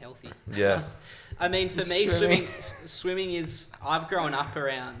like unhealthy. Yeah. I mean, for me, swimming is... I've grown up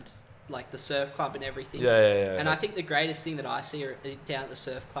around like the surf club and everything. Yeah. And I think the greatest thing that I see down at the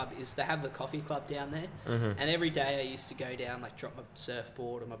surf club is they have the coffee club down there. And every day I used to go down, like drop my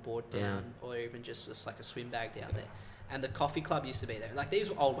surfboard or my board down, or even just like a swim bag down there. And the coffee club used to be there. Like these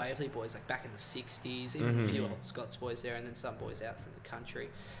were old Waverley boys, like back in the 60s, even a few old Scots boys there, and then some boys out from the country.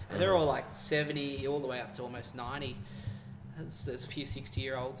 And they're all like 70, all the way up to almost 90. There's a few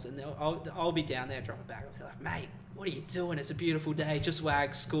 60-year-olds, and I'll be down there, drop a bag, and they're like, mate, what are you doing? It's a beautiful day. Just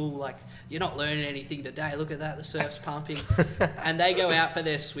wag school. Like, you're not learning anything today. Look at that. The surf's pumping. And they go out for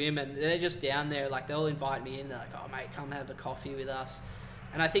their swim, and they're just down there. Like, they'll invite me in. They're like, oh, mate, come have a coffee with us.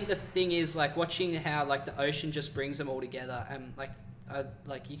 And I think the thing is, like, watching how, like, the ocean just brings them all together. And,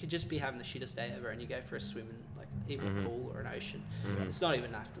 like you could just be having the shittest day ever, and you go for a swim in, like, even a pool or an ocean. It's not even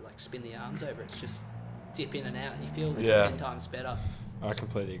enough to, like, spin the arms over. It's just dip in and out. You feel 10 times better. I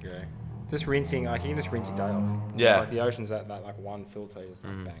completely agree. Just rinsing, like, you can just rinse your day off. Yeah. It's like the ocean's that like one filter, it's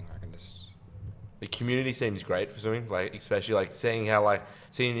like bang, I can just... The community seems great for swimming, like, especially, like, seeing how, like,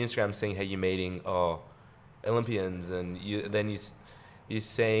 seeing on Instagram, seeing how you're meeting, Olympians, and you're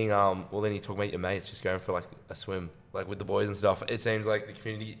saying, then you talk about your mates just going for like a swim, like with the boys and stuff. It seems like the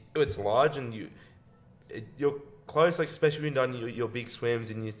community, it's large, and you're close, like especially when you've done your big swims,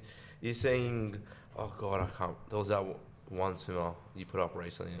 and you're seeing, oh god, I can't. There was that one swimmer you put up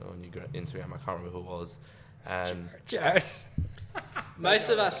recently on your Instagram. I can't remember who it was, and Jared. Most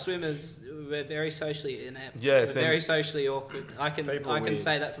of us swimmers, we're very socially inept. Yeah, we're very socially awkward. I can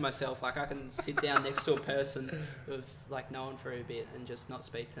say that for myself. Like I can sit down next to a person who've like known for a bit and just not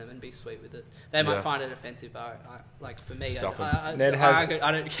speak to them and be sweet with it. They might find it offensive, but like for me, I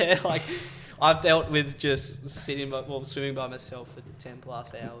don't care. Like I've dealt with just swimming by myself for 10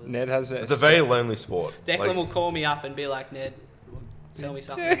 plus hours. Ned has it's a very lonely sport. Declan will call me up and be like, Ned, tell me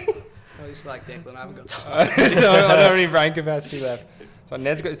something. I used to be like, Declan, I haven't got time. I don't have any brain capacity left. So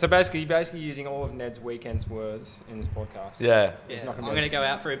basically, you're basically using all of Ned's weekend's words in this podcast. Yeah. I'm going to go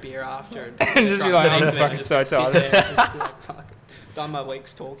out for a beer after and just be like, I'm fucking so tired. Just be like, fuck, done my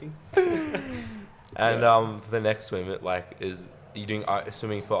week's talking. And for the next swim, are you doing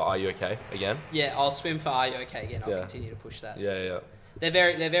swimming for Are You Okay again? Yeah, I'll swim for Are You Okay again. I'll continue to push that. Yeah. They're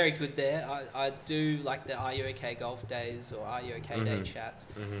very good there. I do like the Are You Okay golf days or Are You Okay day chats.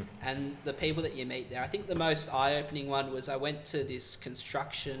 And the people that you meet there. I think the most eye-opening one was I went to this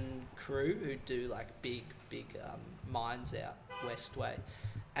construction crew who do like big mines out West Way.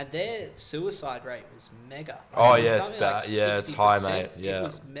 And their suicide rate was mega. Oh yeah, it's bad. Yeah, it's high, mate. Yeah. It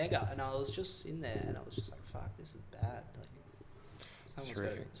was mega. And I was just in there and I was just like, fuck, this is bad. Like,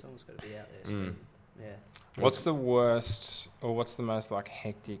 someone's got to be out there. Yeah. What's the worst, or what's the most like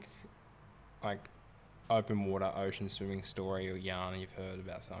hectic, like open water ocean swimming story or yarn you've heard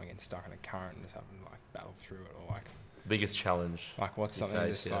about someone getting stuck in a current and just having to like battle through it, or like biggest challenge? Like what's something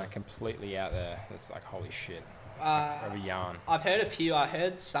that's like completely out there that's like holy shit? Of a yarn. I've heard a few. I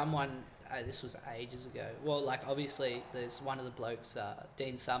heard someone. This was ages ago. Well, like obviously there's one of the blokes,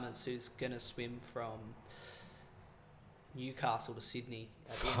 Dean Summers, who's gonna swim from Newcastle to Sydney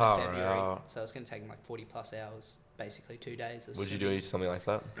at the end of February. So it's going to take him like 40 plus hours basically 2 days. Would you do something like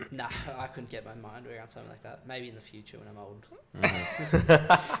that? Nah, I couldn't get my mind around something like that. Maybe in the future when I'm old.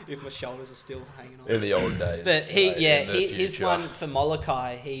 If my shoulders are still hanging on. In the old days. But his one for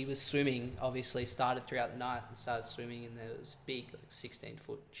Molokai, he was swimming, obviously started throughout the night and started swimming, and there was a big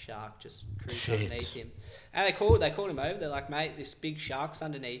 16-foot shark just cruising underneath him. And they called him over. They're like, mate, this big shark's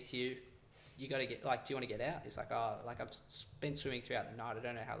underneath you. You got to get, like, do you want to get out? He's like, oh, like, I've been swimming throughout the night. I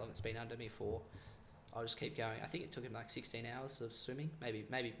don't know how long it's been under me for. I'll just keep going. I think it took him like 16 hours of swimming,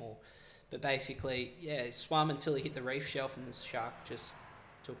 maybe more. But basically, yeah, he swam until he hit the reef shelf and the shark just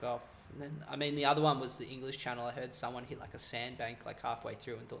took off. And then, I mean, the other one was the English Channel. I heard someone hit like a sandbank like halfway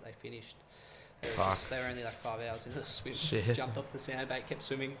through and thought they finished. They were only like 5 hours into the swim. Shit. Jumped off the sandbank, kept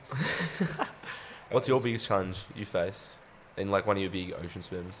swimming. What's your biggest challenge you faced in like one of your big ocean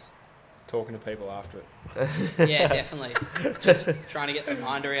swims? Talking to people after it. Yeah, definitely. Just trying to get my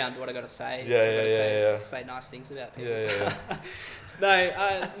mind around what I got to say. Say nice things about people.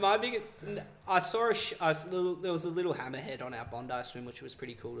 No, my biggest. I saw there was a little hammerhead on our Bondi swim, which was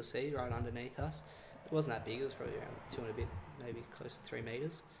pretty cool to see right underneath us. It wasn't that big. It was probably around 2 and a bit, maybe close to 3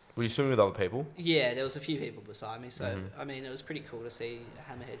 meters. Were you swimming with other people? Yeah, there was a few people beside me. So I mean, it was pretty cool to see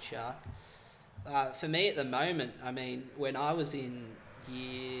a hammerhead shark. For me at the moment, I mean, when I was in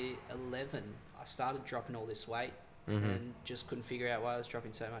year 11, I started dropping all this weight and just couldn't figure out why I was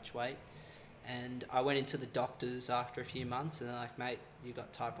dropping so much weight. And I went into the doctors after a few months and they're like, mate, you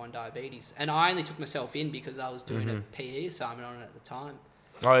got type 1 diabetes. And I only took myself in because I was doing a PE assignment on it at the time.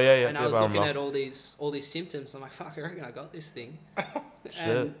 Oh, yeah. And I was looking at all these symptoms. I'm like, fuck, I reckon I got this thing.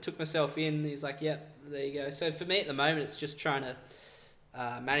 And took myself in. He's like, yep, there you go. So for me at the moment, it's just trying to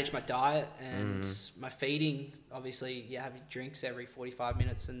manage my diet and my feeding. Obviously, you have drinks every 45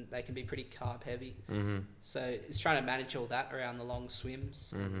 minutes and they can be pretty carb heavy. So it's trying to manage all that around the long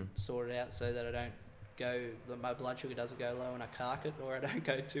swims, sort it out so that I don't my blood sugar doesn't go low and I cark it, or I don't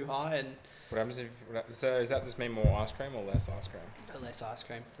go too high. And what happens so does that just mean more ice cream or less ice cream? Less ice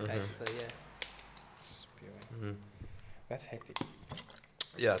cream, basically, yeah. Spewing. That's hectic.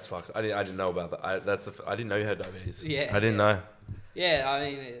 Yeah, it's fucked. I didn't know about that. I didn't know you had diabetes. Yeah. I didn't know. Yeah, I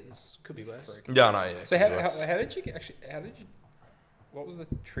mean, it could be worse. Yeah, no, yeah. So how did you what was the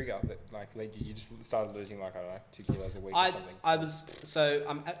trigger that like led you? You just started losing like, I don't know, 2 kilos a week or something?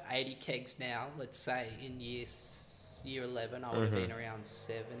 I'm at 80 kegs now. Let's say in year 11, I would have been around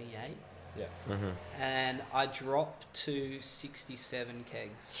 78. Yeah. And I dropped to 67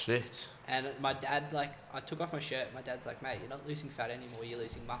 kegs. Shit. And my dad, like, I took off my shirt. My dad's like, mate, you're not losing fat anymore. You're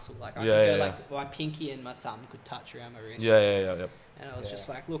losing muscle. Like, like, my pinky and my thumb could touch around my wrist. Yeah. And I was just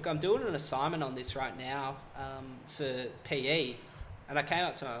like, look, I'm doing an assignment on this right now for PE. And I came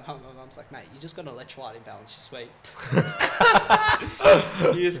up to my mum's like, mate, you just got an electrolyte imbalance. You're sweet.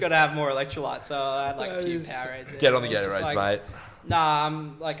 You just got to have more electrolytes. So I had like a few Powerades. Get on the Gatorades, mate. Nah,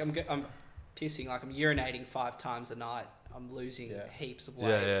 I'm pissing. Like, I'm urinating 5 times a night. I'm losing heaps of weight.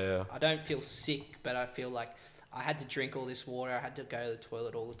 Yeah. I don't feel sick, but I feel like I had to drink all this water. I had to go to the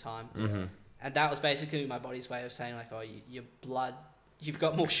toilet all the time. And that was basically my body's way of saying, like, oh, your blood, you've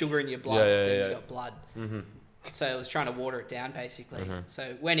got more sugar in your blood than you've got blood. So I was trying to water it down, basically.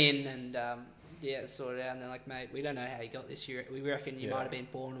 So went in and, sorted it out. And they're like, mate, we don't know how you got this. We reckon you might have been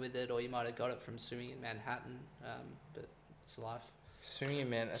born with it, or you might have got it from swimming in Manhattan. But it's life. Swimming in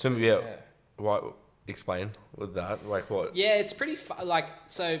Manhattan? What? Explain with that. Like what? Yeah, it's pretty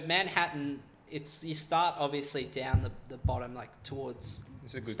so Manhattan, you start obviously down the bottom, like towards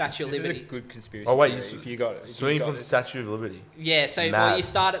Statue of Liberty. This is a good conspiracy. Oh wait, if you got it. Swimming from Statue of Liberty. Yeah, so you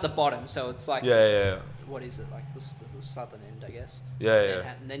start at the bottom, so it's like what is it, like the southern end, I guess.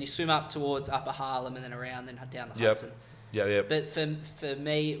 Yeah. And then you swim up towards Upper Harlem and then around, then down the Hudson. Yeah. But for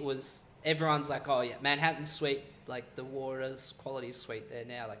me, it was, everyone's like, oh yeah, Manhattan's sweet. Like the water's quality is sweet there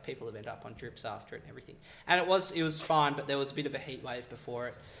now. Like people have ended up on drips after it and everything. And it was fine, but there was a bit of a heat wave before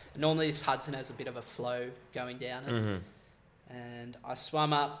it. Normally this Hudson has a bit of a flow going down it. And I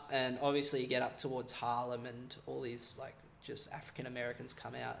swam up, and obviously you get up towards Harlem, and all these like just African Americans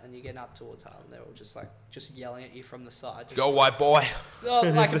come out, and you get up towards Harlem, they're all just yelling at you from the side. Go white boy. Well,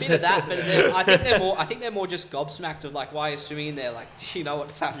 like a bit of that, but I think they're more just gobsmacked of like, why are you swimming in there? Like, do you know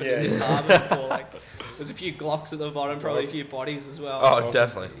what's happened in this harbour before? Like, there's a few Glocks at the bottom, probably a few bodies as well. Oh,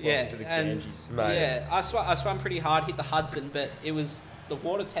 definitely. Yeah, and I swam pretty hard, hit the Hudson, but the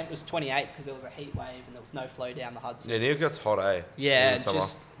water temp was 28 because there was a heat wave and there was no flow down the Hudson. Yeah, New York gets hot, eh? Yeah,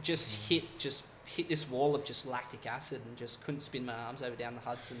 just hit this wall of just lactic acid and just couldn't spin my arms over down the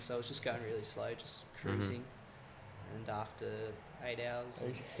Hudson, so I was just going really slow, just cruising. And after 8 hours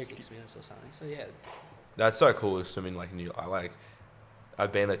and 6 minutes or something, so yeah. That's so cool swimming like New York.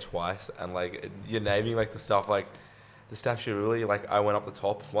 I've been there twice, and like you're naming like the stuff like the Statue really, like, I went up the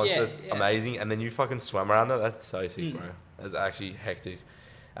top once. Yeah, It's yeah. amazing. And then you fucking swim around that. That's so sick, bro. That's actually hectic.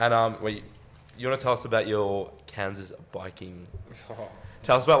 And, wait, you want to tell us about your Kansas biking?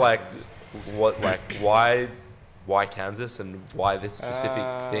 Tell us about, like, why Kansas and why this specific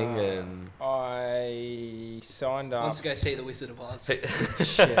thing? And I signed up. Wants to go see the Wizard of Oz.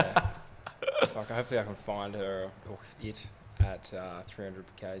 Yeah. Fuck, hopefully I can find her or it at 300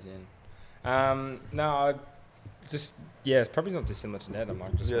 k's in. No, it's probably not dissimilar to Ned. I'm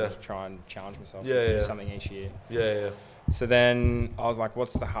like, just want to try and challenge myself to do something each year. Yeah. So then I was like,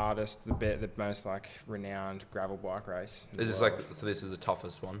 what's the hardest, the most like renowned gravel bike race? Is this like, so this is the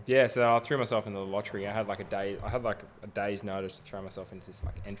toughest one? Yeah, so I threw myself into the lottery. I had like a day's notice to throw myself into this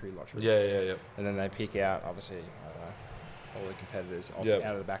like entry lottery. Yeah. And then they pick out, obviously, I don't know, all the competitors out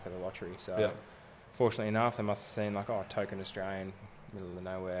of the back of the lottery. So fortunately enough, they must have seen like, token Australian, middle of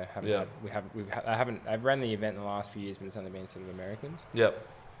nowhere. I've ran the event in the last few years, but it's only been sort of Americans. Yep.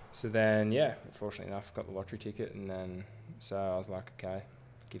 So then, fortunately enough, got the lottery ticket, and then so I was like, okay,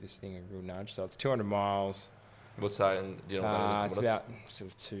 give this thing a real nudge. So it's 200 miles. What's that? And do you know what it's about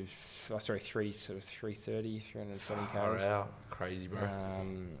sort of 330, 320 k's. Wow, crazy, bro. I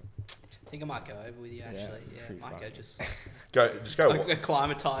think I might go over with you actually. Yeah, might go just go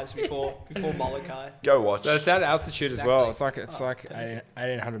acclimatise before Molokai. Go watch. So it's at altitude as well. It's like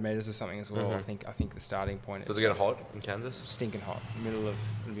 1,800 meters or something as well. Mm-hmm. I think the starting point. Does it get hot in Kansas? Stinking hot. It'll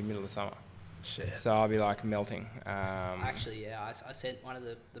be middle of summer. Shit. So I'll be like melting. Actually, I sent one of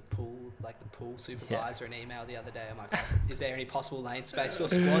the pool supervisor an email the other day. I'm like, is there any possible lane space or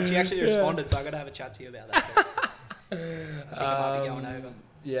squad? She actually responded, so I got to have a chat to you about that. I think I might be going over.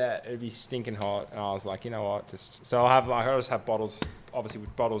 Yeah, it'd be stinking hot, and I was like, you know what? I'll just have bottles, obviously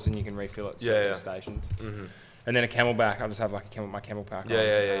with bottles, and you can refill it at stations. Mm-hmm. And then a Camelback. I'll just have like my Camelback.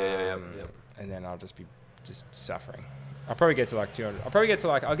 Yeah. And then I'll just be suffering. I'll probably get to like 200.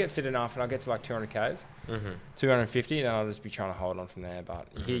 I'll get fit enough, and I'll get to like 200 k's, 250. Then I'll just be trying to hold on from there. But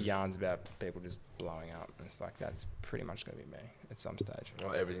you hear yarns about people just blowing up, and it's like that's pretty much gonna be me at some stage.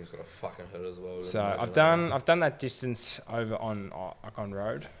 Oh, everything's gonna fucking hurt as well. So I've done that distance over on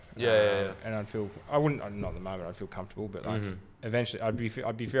road. Yeah. And not at the moment. I'd feel comfortable, but like eventually, I'd be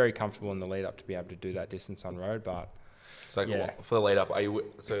very comfortable in the lead up to be able to do that distance on road. But so for the lead up, are you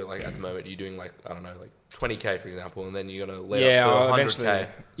at the moment you're doing like, I don't know, like 20k for example, and then you're gonna lead up to 100k.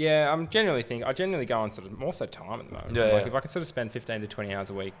 Yeah, I generally go on sort of more so time at the moment. If I could sort of spend 15 to 20 hours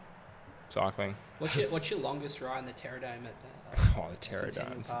a week cycling. What's your longest ride in the Terradome at? The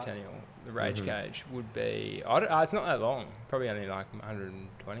Terradome Centennial. The Rage Cage would be. It's not that long. Probably only like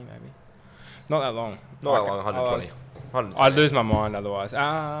 120 maybe. Not that long. 120. I'd lose my mind otherwise.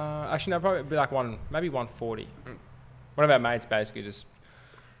 Actually, no, probably be like maybe 140. One of our mates basically just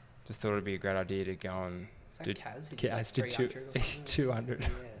thought it'd be a great idea to go and do Kaz to 200. Yeah,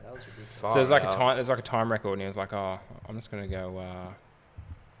 that was really fun. So there's like a time record, and he was like, I'm just gonna go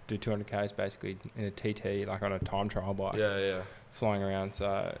do 200 k's basically in a TT, like on a time trial bike. Yeah. Flying around.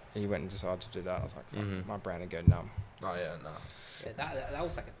 So he went and decided to do that. I was like, my brain would go numb. Oh yeah, no. Yeah, that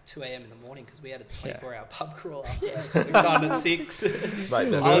was like at 2 a.m. in the morning because we had a 24-hour pub crawl after that. So we started at 6.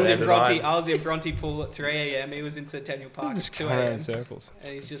 Mate, I was in Bronte Pool at 3 a.m. He was in Centennial Park at 2 a.m. in circles.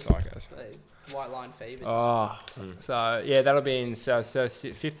 And he's just white line fever. So yeah, that'll be in so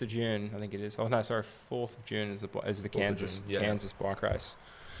 5th of June, I think it is. 4th of June is the Kansas bike race.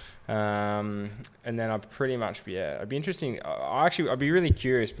 And then I'd pretty much it'd be interesting. I'd be really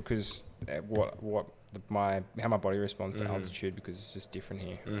curious because how my body responds to altitude, because it's just different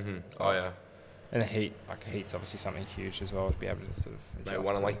here. Oh yeah. And the heat's obviously something huge as well to be able to sort of adjust.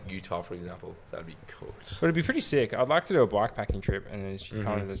 One in like Utah, for example, that'd be cooked. But it'd be pretty sick. I'd like to do a bikepacking trip and then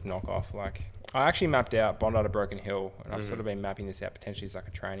kind of just knock off. Like I actually mapped out Bondi to Broken Hill, and I've sort of been mapping this out potentially as like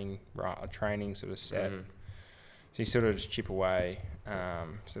a training sort of set. So you sort of just chip away,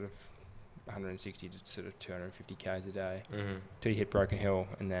 sort of 160 to sort of 250 k's a day till you hit Broken Hill,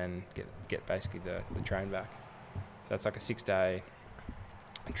 and then get basically the train back. So it's like a 6-day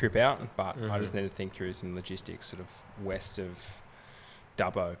trip out, but I just need to think through some logistics sort of west of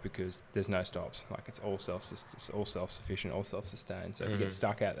Dubbo, because there's no stops. Like it's all self-sufficient, all self-sustained. So if you get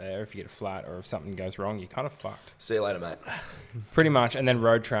stuck out there, if you get a flat, or if something goes wrong, you're kind of fucked. See you later, mate. Pretty much. And then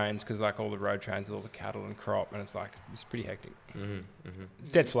road trains, because like all the road trains with all the cattle and crop, and it's pretty hectic. It's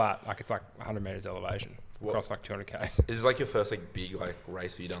dead flat. Like it's like 100 meters elevation across like 200 k's. Is this like your first like big like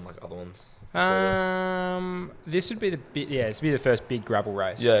race? Have you done like other ones? This would be this would be the first big gravel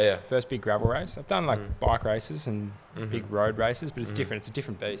race. Yeah. First big gravel race. I've done like bike races and big road races, but it's different. It's a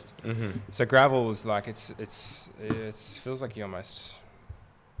different beast. So gravel is like it feels like you almost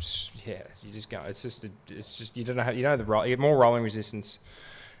you just go. It's just you don't know how, you know the roll. You get more rolling resistance,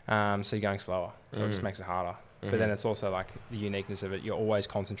 so you're going slower. So it just makes it harder. But then it's also like the uniqueness of it. You're always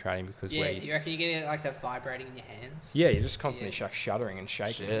concentrating because do you reckon you get like that vibrating in your hands? Yeah, you're just constantly shuddering and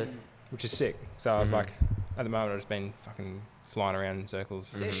shaking, which is sick. So I was like, at the moment I've just been fucking flying around in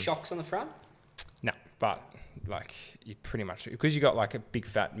circles. Is there shocks on the front? No, but like you pretty much, because you got like a big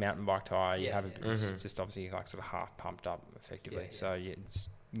fat mountain bike tire, you have it's just obviously like sort of half pumped up effectively. So you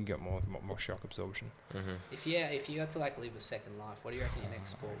can get more shock absorption. If you got to like live a second life, what do you reckon your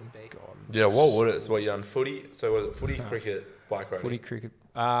next sport would be? God. Yeah, what would it? So what you done? Footy? So was it footy, cricket, bike riding? Footy, cricket.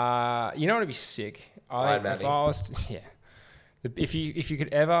 You know what would be sick? I think if I was if you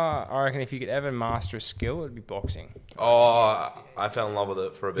could ever master a skill, it'd be boxing. Oh, I fell in love with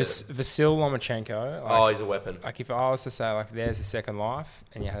it for a bit. Vasil Lomachenko. He's a weapon. Like if I was to say like there's a second life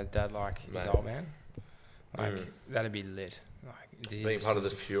and you had a dad like his old man, like that'd be lit. Like being part of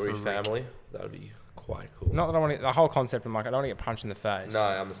the Fury family, that would be quite cool. Not that I want to, the whole concept. I'm like I don't want to get punched in the face. No,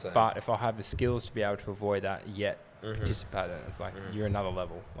 I'm the same. But if I have the skills to be able to avoid that, yet participate in it, it's like you're another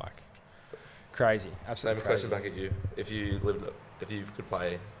level. Like crazy. Absolutely. Same question back at you. If you could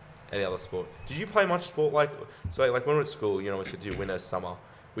play any other sport, did you play much sport? Like when we were at school, you know, we said do winter, summer.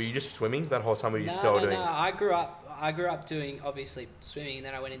 Were you just swimming that whole time? Or were you doing? No. I grew up doing obviously swimming, and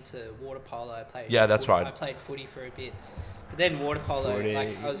then I went into water polo. I played. Yeah, that's right. I played footy for a bit, but then water polo.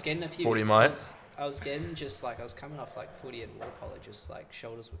 Like I was getting a few. Footy, mate. I was getting just like I was coming off like footy and water polo, just like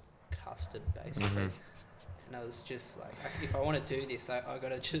shoulders were custard basically, and I was just like, if I want to do this, I got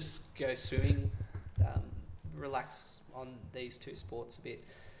to just go swimming, relax on these two sports a bit.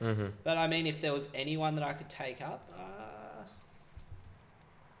 But I mean, if there was anyone that I could take up,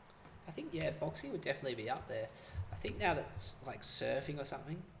 I think boxing would definitely be up there. I think now that's like surfing or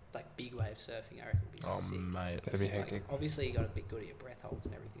something, like big wave surfing, I reckon would be sick. Mate, that'd be hectic. Like, obviously you got to be good at your breath holds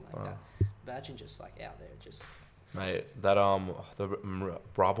and everything like that. Imagine just like out there, just. Mate, that the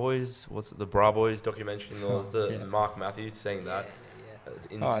Bra Boys, what's it, the Bra Boys documentary? There was Mark Matthews saying that. It's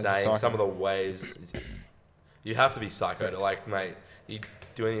insane. Some of the waves. You have to be psycho to like, mate. You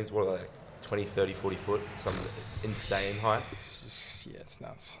do anything like 20, 30, 40 foot, some insane height. Yeah, it's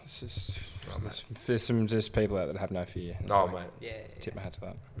nuts. It's just there's some just people out that have no fear. It's mate. Tip my hat to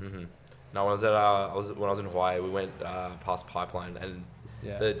that. No, when I was in Hawaii, we went past Pipeline, and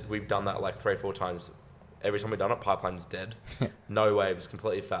we've done that like 3 or 4 times. Every time we've done it, Pipeline's dead. No waves,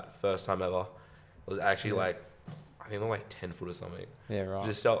 completely fat. First time ever. It was actually like, I think they're like 10 foot or something. Yeah, right.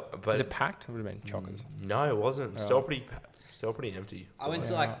 But is it packed? It would have been chockers. No, it wasn't. Still pretty empty. I went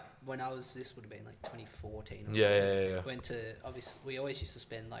to like when I was. This would have been like 2014. Or something. Yeah. Went to obviously we always used to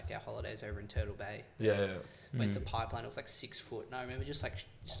spend like our holidays over in Turtle Bay. Yeah. Went to Pipeline. It was like 6 foot. And I remember just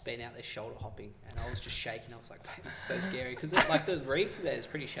being out there shoulder hopping, and I was just shaking. I was like, "This is so scary," because like the reef there is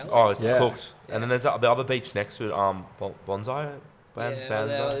pretty shallow. Oh, it's cooked. Yeah. And then there's the other beach next to it, Bonsai. What's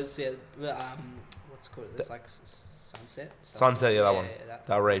it called? There's like Sunset. Sunset, that one.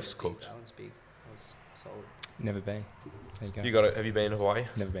 That reef's cooked. That one's big. That was solid. Never been. There you go. Have you been to Hawaii?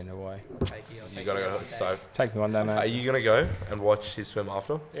 Never been to Hawaii. I'll take you. You gotta go. So take me one day, mate. Are you gonna go and watch his swim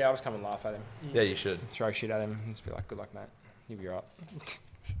after? Yeah, I'll just come and laugh at him. Yeah, you should. Throw shit at him and just be like, "Good luck, mate. You'll be right."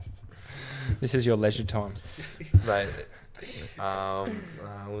 This is your leisure time, mate.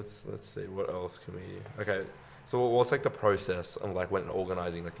 Let's see. What else can we? Okay. So what's like the process of like when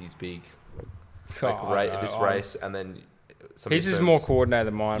organising like these big race and then. His is more coordinated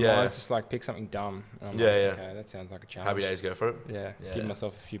than mine. Yeah. Mine's just like pick something dumb. And I'm okay, that sounds like a challenge. Happy days, go for it. Yeah. Give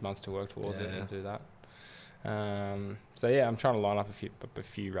myself a few months to work towards it and do that. So I'm trying to line up a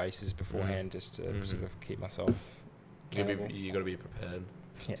few races beforehand just to sort of keep myself. You got to be prepared.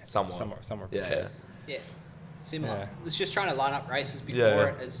 Yeah. Somewhere prepared. Yeah. Similar. Yeah. It's just trying to line up races before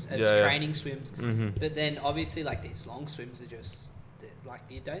it as training swims. But then obviously like these long swims are just. Like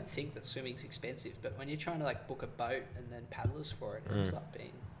you don't think that swimming's expensive, but when you're trying to like book a boat and then paddlers for it, it ends up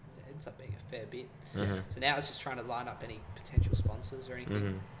being a fair bit. So now it's just trying to line up any potential sponsors or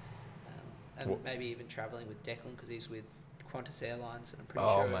anything, and maybe even traveling with Declan because he's with Qantas Airlines, and I'm pretty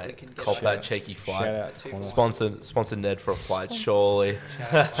sure we can get cop that cheeky flight. Sponsor Ned for a flight, surely.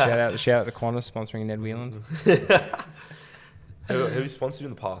 Shout out to Qantas sponsoring Ned Wieland. Have you sponsored you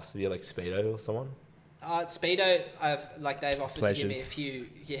in the past? Have you like Speedo or someone? Speedo, they've offered to give me a few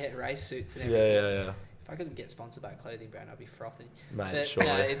race suits and everything. Yeah. If I could get sponsored by a clothing brand, I'd be frothing. Mate, but surely.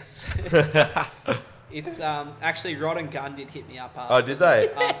 No, it's actually Rod and Gunn did hit me up. Did they?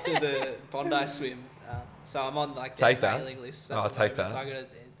 After the Bondi swim, so I'm on like their mailing list. So I'll take that. So I'm gonna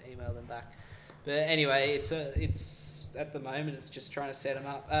email them back. But anyway, it's just at the moment, it's just trying to set them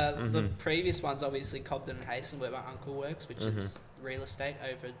up. The previous ones, obviously, Cobden and Hastings, where my uncle works, which is real estate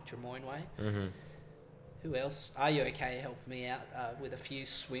over Drummoyne Way. Who else? Are You Okay helped me out with a few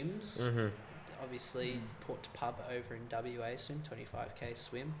swims. Obviously, Port to Pub over in WA swim, 25k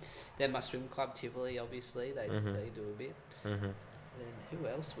swim. Then my swim club, Tivoli, obviously, they do a bit. Then who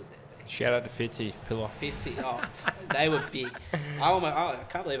else would there be? Shout out to Fitzy, Pillar. Fitzy, they were big. I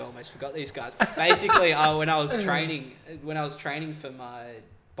can't believe I almost forgot these guys. Basically, when I was training for my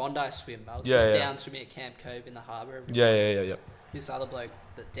Bondi swim, I was down swimming at Camp Cove in the harbour. Yeah. This other bloke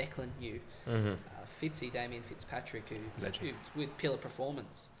that Declan knew, Fitzy, Damien Fitzpatrick, who with Pillar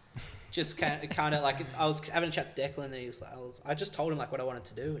Performance. Just kind of like, I was having a chat to Declan, and he was like, I just told him like what I wanted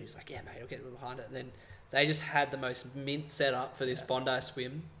to do, and he's like, yeah, mate, I'll get behind it. And then they just had the most mint setup for this Bondi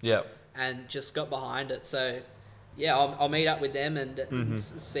swim, and just got behind it. So yeah, I'll meet up with them and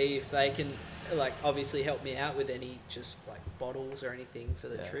see if they can like obviously help me out with any just like bottles or anything for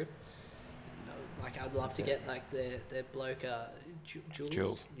the trip. And, like I'd love to get like their bloke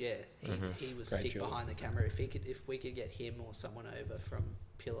Jules. Yeah, he was Great sick Jules. behind the camera. If we could get him or someone over from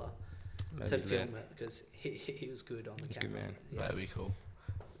Pillar to film it, because he was good on the camera. Good man. Yeah. That'd be cool.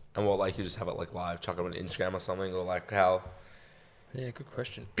 And what, like, you just have it like live, chuck it on Instagram or something, or like how? Yeah, good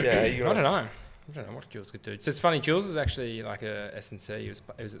question. Yeah, I don't know what Jules could do. So it's funny, Jules is actually like a S&C. He was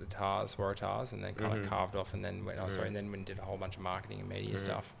at the TARS, Waratahs, and then kind of carved off, and then went and did a whole bunch of marketing and media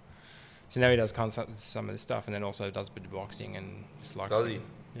stuff. So now he does some of this stuff, and then also does a bit of boxing and just likes. Does he?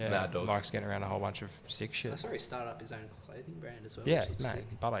 Yeah, Mad dog. likes getting around a whole bunch of sick shit. I saw he started up his own clothing brand as well. Yeah, which was mate,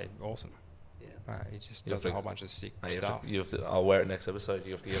 sick. ballet, awesome. Yeah. Mate, he just does a whole bunch of sick stuff. You have to. I'll wear it next episode.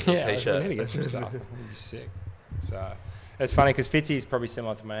 You have to give me a t-shirt. We need to get some stuff. It'd be sick. So it's funny because Fitzy's probably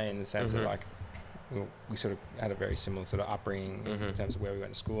similar to me in the sense that like we sort of had a very similar sort of upbringing in terms of where we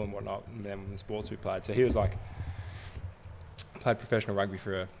went to school and whatnot, and then the sports we played. So he was like played professional rugby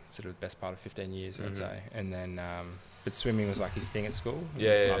for a sort of the best part of 15 years, I'd say, and then. But swimming was like his thing at school. He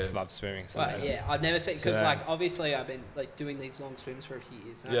loved swimming. So well, yeah, I'd never seen, because like obviously I've been like doing these long swims for a few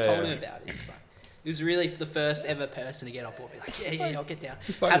years, and I told him about it. He was like, he was really the first ever person to get on board. Be like, yeah, I'll get down.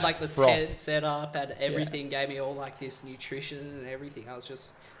 Had like the tent set up, had everything, gave me all like this nutrition and everything. I was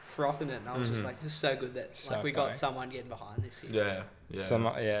just frothing it, and I was just like, this is so good that like we got someone getting behind this here. So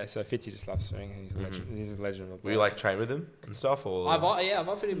Fitzy just loves swimming, and he's a legend. He's a legend. Will you like train with him and stuff, or? I've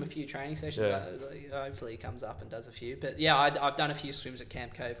offered him a few training sessions. Hopefully he comes up and does a few. But yeah, I've done a few swims at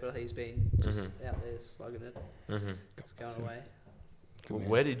Camp Cove where he's been just out there slugging it, going away.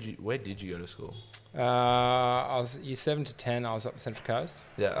 Where did you go to school? I was year 7 to 10. I was up Central Coast.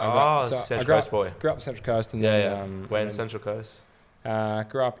 Yeah. Central Coast boy. Grew up in Central Coast, and then where in Central Coast?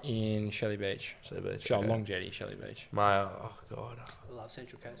 Grew up in Shelley Beach. Long Jetty, Shelley Beach. God. I love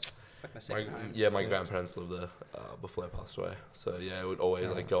Central Coast. It's like my second home. Yeah, my grandparents lived there before they passed away. So yeah, we'd always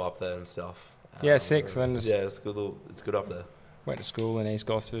like go up there and stuff. Sick. So then it's good. It's good up there. Went to school in East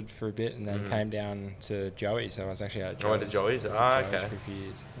Gosford for a bit, and then came down to Joey's. So I was actually out at Joey's. I went to Joey's. Okay. For a few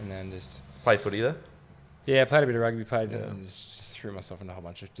years, and then just play footy there. Yeah, played a bit of rugby. And just threw myself into a whole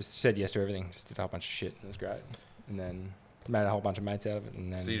bunch of. Just said yes to everything. Just did a whole bunch of shit. It was great, and then made a whole bunch of mates out of it.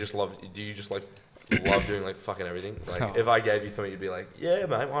 And then. So you just love? Do you just like love doing like fucking everything? Like if I gave you something, you'd be like, yeah,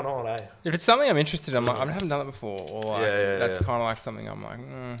 mate, why not? Eh? If it's something I'm interested in, I'm like, I haven't done it before, or like, that's kind of like something I'm like,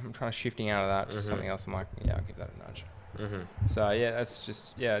 I'm kind of shifting out of that to something else. I'm like, yeah, I'll give that a nudge. So yeah, that's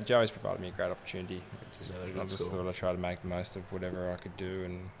just Joey's provided me a great opportunity. I just thought I'd try to make the most of whatever I could do,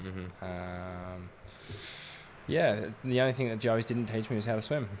 and the only thing that Joey's didn't teach me was how to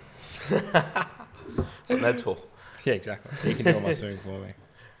swim. That's what Ned's for. Yeah, exactly. He can do all my swimming for me.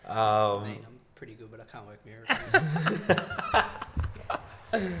 I mean, I'm pretty good, but I can't work mirrors.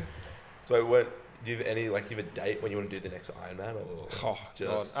 So do you have any you have a date when you want to do the next Ironman, or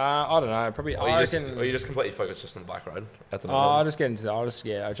just? I don't know. Probably. Or you just completely focused just on the bike ride at the moment. I'll just get into that.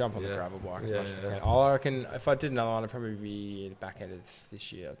 I'll jump on the gravel bike as much as I can. I reckon if I did another one, I'd probably be the back end of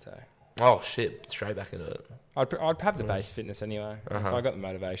this year, I'd say. Oh shit! Straight back into it. I'd have the base fitness anyway. If I got the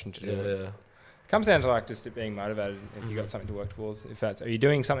motivation to do it. Yeah. It comes down to like just being motivated. If you got something to work towards, are you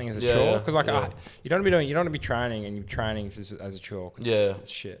doing something as a chore? Because you don't want to be training and you're training just as a chore. It's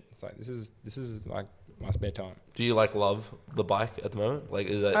shit. It's like this is like my spare time. Do you love the bike at the moment? Like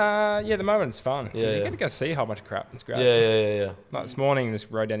is that? The moment it's fun. Yeah, you get to go see a whole bunch of crap. It's great. Yeah. Like this morning,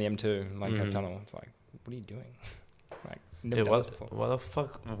 just rode down the M2 in Lane Cove Tunnel. It's like, what are you doing? Why the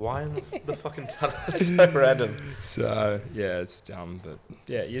fuck? Why in the fucking tunnel? It's so random. So yeah, it's dumb, but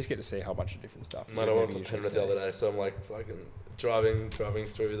yeah, you just get to see a whole bunch of different stuff. I went to Penrith the other day, so I'm like fucking driving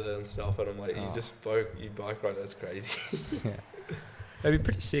through there and stuff, and I'm like, you bike ride, that's crazy. Yeah, it'd be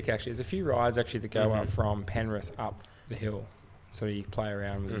pretty sick actually. There's a few rides actually that go up from Penrith up the hill. So you play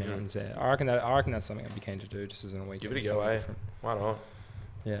around with the mountains there. I reckon that's something I'd be keen to do just as in a weekend. Give it a go, eh? Why not?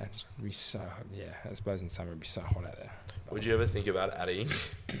 Yeah, it'd be so. Yeah, I suppose in summer it'd be so hot out there. Would you ever think about adding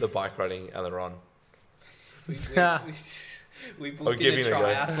the bike riding and the run? We booked in a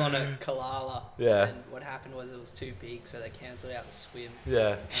triathlon at Kalala. Yeah. And what happened was it was too big, so they cancelled out the swim.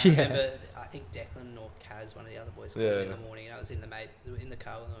 Yeah. I remember, I think Declan or Kaz, one of the other boys, called me in the morning, and I was in the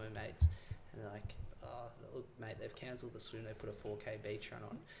car with my mates, and they're like, "Oh, look, mate, they've cancelled the swim. They put a 4K beach run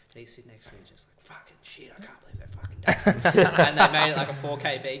on." And he's sitting next to me, just like, "Fucking shit! I can't believe they fucking done it." And they made it like a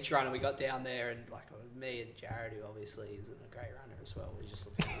 4K beach run, and we got down there, and like me and Jared, who obviously is a great runner as well, we just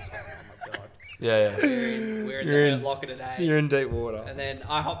looked at this like, "Oh my god." Yeah. We're in the Hurt Locker today. You're in deep water. And then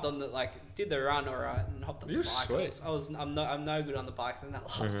I hopped on did the run alright, and hopped on the bike. Sweet. I'm no good on the bike. And that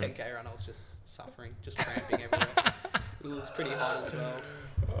last 10k run, I was just suffering, just cramping everywhere. It was pretty hot as well.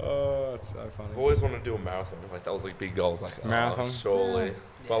 Oh, it's so funny. I've always wanted to do a marathon. Like that was like big goals. Like marathon, surely. Yeah.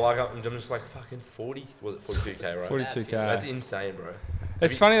 But like I'm just like fucking 40. Was it 42k? Right. 42k. That's insane, bro.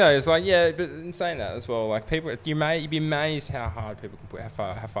 It's funny though. It's like but in saying that as well, like people, you'd be amazed how hard people can put,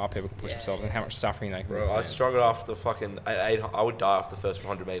 how far people can push themselves and how much suffering they can. Bro, I struggled after fucking 8. I would die after the first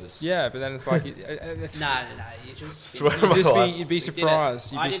 100 meters. Yeah, but then it's like, no, you just you'd be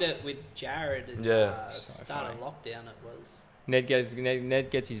surprised. I did it with Jared. And, start of lockdown. It was. Ned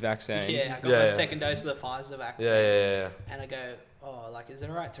gets his vaccine. Yeah, I got my second dose of the Pfizer vaccine. Yeah. And I go, "Oh, like, is it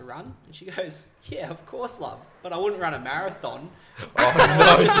alright to run?" And she goes, "Yeah, of course, love. But I wouldn't run a marathon." Oh, no, and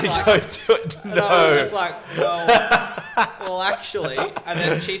I was just like, well, actually. And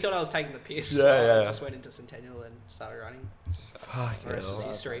then she thought I was taking the piss. So I just went into Centennial and started running. Fuck, the rest is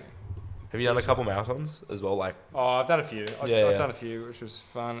history. Have you done a couple marathons as well? Like, I've done a few. I've done a few, which was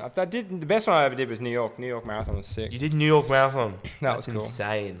fun. the best one I ever did was New York. New York Marathon was sick. You did New York Marathon. That's cool.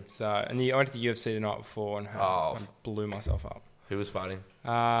 Insane. So, and I went to the UFC the night before and blew myself up. Who was fighting?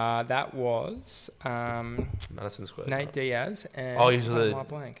 That was Madison Square. Nate Diaz and my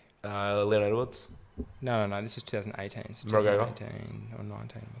blank. Leon Edwards. No. This is 2018. So McGregor? 2018 or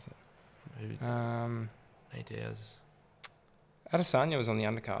 19 was it? Nate Diaz. Adesanya was on the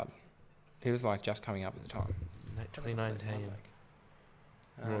undercard. He was like just coming up at the time. 2019.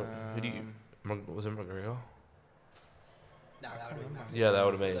 Who do you? Was it McGregor? No, that would have been massive. Yeah, that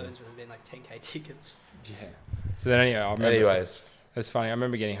would have been. Those would have been like 10k tickets. Yeah. So then Anyways. It was funny. I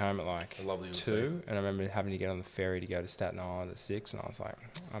remember getting home at like 2, and I remember having to get on the ferry to go to Staten Island at 6, and I was like,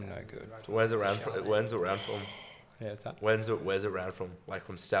 I'm no good. So when's it round from? Yeah, what's that? Where's it round from? Like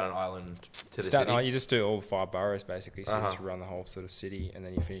from Staten Island to the Staten city? Island, you just do all the 5 boroughs basically. So you just run the whole sort of city, and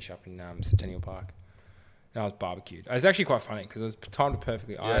then you finish up in Centennial Park. And I was barbecued. It was actually quite funny because it was timed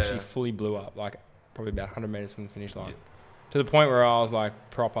perfectly. I actually fully blew up, like probably about 100 meters from the finish line. To the point where I was like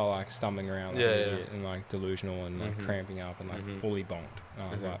proper like stumbling around and like delusional and like cramping up and like fully bonked. And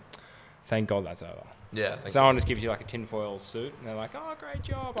I was like, thank God that's over. Yeah. Someone just gives you like a tinfoil suit and they're like, "Oh, great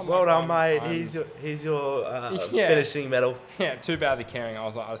job." Well done, mate. Here's your finishing medal. Yeah, too badly caring. I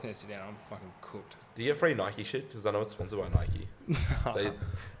was like, I just need to sit down. I'm fucking cooked. Do you get free Nike shit? Because I know it's sponsored by Nike.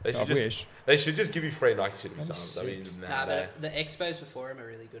 They should just give you free Nike shit. But the expos before him are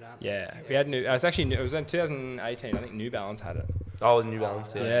really good, aren't they? Yeah, we had it was in 2018. I think New Balance had it. Oh, New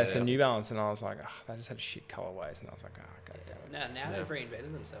Balance. So New Balance, and I was like, they just had shit colorways, and I was like, god damn it. Now they've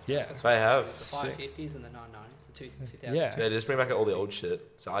reinvented themselves. Yeah, they have. The 550s and the 990s, the 2000s. Yeah, they just bring back all the old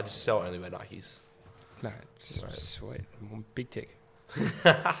shit. So I just only wear Nikes. No, sweet, big tick.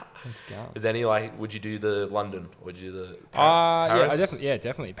 Let's go. Is there any would you do the London? Would you do the Paris?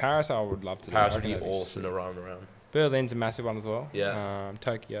 Definitely. Paris, I would love to do. Paris would be awesome to run around. Berlin's a massive one as well. Yeah.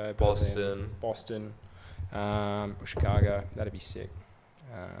 Tokyo, Boston, Chicago. That'd be sick.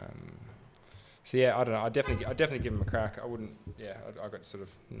 So yeah, I don't know. I'd definitely give them a crack. I wouldn't. Yeah, I got sort of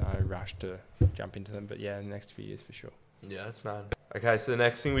no rush to jump into them, but yeah, in the next few years for sure. Yeah, that's mad. Okay, so the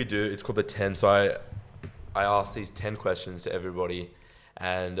next thing we do, it's called the 10. So I ask these 10 questions to everybody,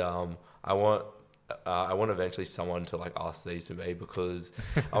 and I want eventually someone to ask these to me because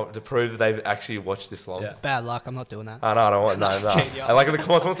to prove that they've actually watched this long. Yeah. Bad luck. I'm not doing that. No, I don't want no. I like in the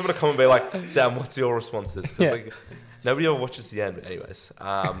comments. I want someone to come and be like, Sam, what's your responses? Because nobody ever watches the end. But anyways,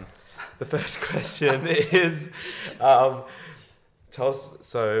 the first question is, tell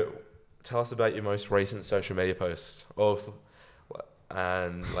us about your most recent social media post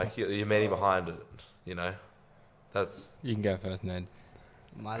and your meaning behind it. You know, you can go first, Ned.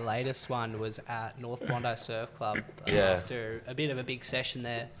 My latest one was at North Bondi Surf Club after a bit of a big session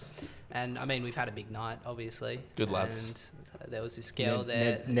there. And, I mean, we've had a big night, obviously. Good lads. And there was this girl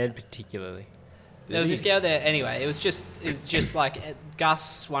there. Ned particularly. There was this girl there. Anyway, it was just like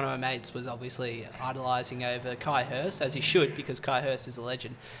Gus, one of my mates, was obviously idolising over Kai Hurst, as he should, because Kai Hurst is a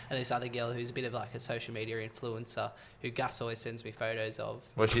legend. And this other girl who's a bit of like a social media influencer, who Gus always sends me photos of.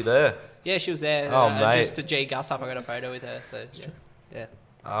 Was she there? Yeah, she was there. Oh, mate. Just to G Gus up, I got a photo with her. So yeah.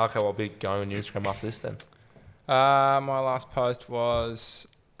 Okay, well, I'll be going on your Instagram after this then. My last post was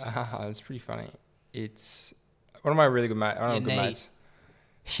it was pretty funny. It's one of my really good mates. One of my good mates.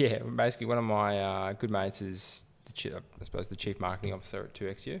 Yeah, basically one of my good mates is I suppose the chief marketing officer at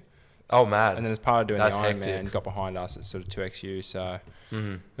 2XU. Oh, mad. And then as part of doing That's the hectic. Ironman, got behind us at sort of 2XU. So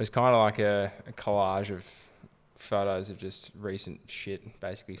it was kind of like a collage of photos of just recent shit,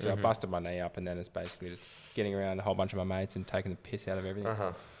 basically. So I busted my knee up, and then it's basically just getting around a whole bunch of my mates and taking the piss out of everything.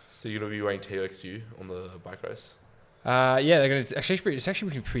 So you're going to be wearing TXU on the bike race? Yeah, they're going to it's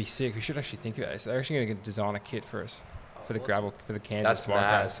actually pretty sick. We should actually think about this. They're actually going to design a kit for us for the gravel, for the Kansas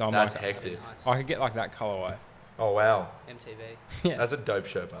bike race. So I'm That's like, hectic. I could get like that colorway. Oh, wow. MTV. Yeah. That's a dope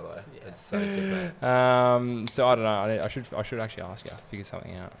shirt, by the way. Yeah. It's so sick, mate. So I don't know. I should actually ask her, figure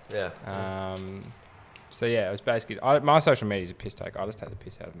something out. Yeah. So yeah, it was basically my social media is a piss take. I just take the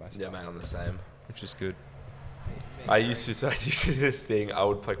piss out of most. Yeah, man, I'm the same. Which is good. I used to do this thing. I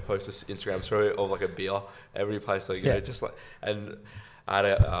would like post this Instagram story of like a beer every place I go, just like. And I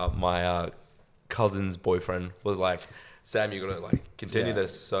had my cousin's boyfriend was like, "Sam, you gotta like continue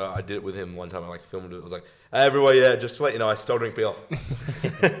this." So I did it with him one time. I like filmed it. It was like, "Hey, everywhere, yeah, just to let you know, I still drink beer."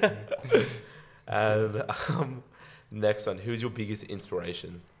 And next one, who's your biggest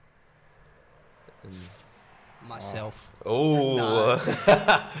inspiration? Myself. Oh, No.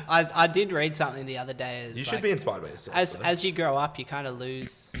 I did read something the other day. You should be inspired by yourself. As you grow up, you kind of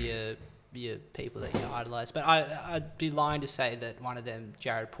lose your people that you idolise. But I'd be lying to say that one of them,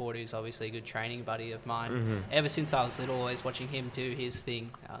 Jared Porter, who's obviously a good training buddy of mine. Ever since I was little, always watching him do his thing,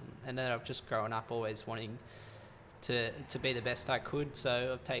 and then I've just grown up always wanting to be the best I could.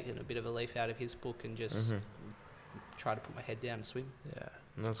 So I've taken a bit of a leaf out of his book and just try to put my head down and swim. Yeah,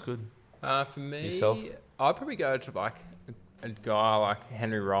 that's good. For me, Yourself? I'd probably go to like a guy like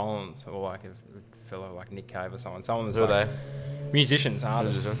Henry Rollins or like a fellow like Nick Cave or someone. Someone that's Who are like musicians,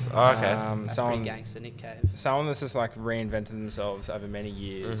 artists. Musicians? Oh, okay. That's someone, pretty gangster, Nick Cave. someone that's just like reinvented themselves over many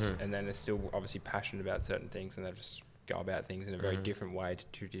years, and then is still obviously passionate about certain things, and they just go about things in a very different way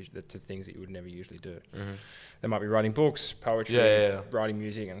to things that you would never usually do. They might be writing books, poetry, writing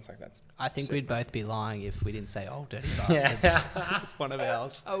music, and it's like that's. I think we'd both be lying if we didn't say "Old Dirty Bastards." One of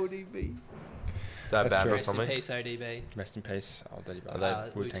ours. ODB. That That's band true. or Rest in something? peace, ODB. Rest in peace, Old Dirty Are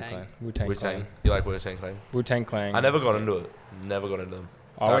Bastard. they- Wu-Tang Wu-Tang. Clan. Wu-Tang Wu-Tang. Clan. You like Wu-Tang Clan? Wu-Tang Clan. I never got into it. Never got into them.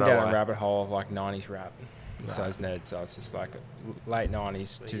 I Don't went know down why. a rabbit hole of like 90s rap. Nah. So it's Ned. So it's just like late 90s,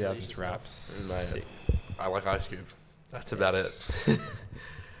 So you 2000s lose raps. Mate, Sick. I like Ice Cube. That's about it.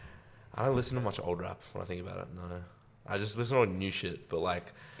 I don't listen to much old rap when I think about it. No. I just listen to new shit, but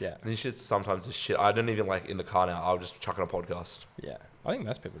like Yeah. new shit sometimes is shit. I don't even like in the car now. I'll just chuck on a podcast. Yeah. I think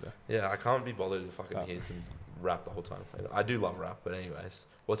most people do. Yeah, I can't be bothered to fucking hear some rap the whole time. I do love rap, but anyways,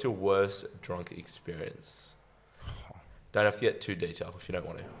 what's your worst drunk experience? Don't have to get too detailed if you don't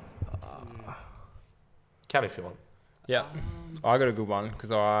want to. Can if you want. Yeah. I got a good one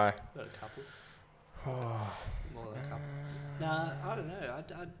because I. Got a couple. Oh, More than a couple. Nah, I don't know. I'd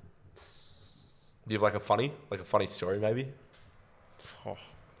Do you have like a funny story maybe?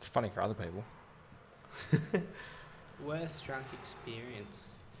 it's funny for other people. worst drunk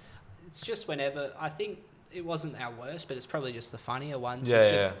experience. It's just whenever. I think it wasn't our worst, but it's probably just the funnier ones. Yeah,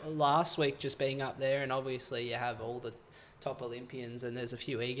 It's just last week just being up there, and obviously you have all the top Olympians, and there's a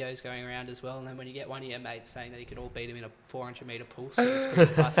few egos going around as well. And then when you get one of your mates saying that you could all beat him in a 400-meter pool, so it's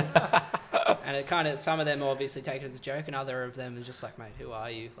pretty classic. And it kind of, some of them obviously take it as a joke, and other of them are just like, mate, who are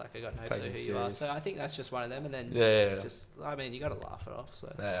you? Like, I got no Take clue it who you are. serious. So I think that's just one of them. And then Yeah. just, I mean, you got to laugh it off.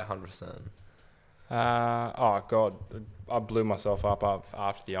 So Yeah, 100%. Oh god, I blew myself up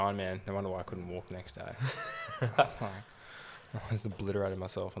after the Ironman. No wonder why I couldn't walk the next day. It's like, I just obliterated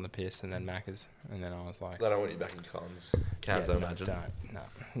myself on the piss and then Macca's, and then I was like, I don't want you back in cons. Cans, I no, imagine.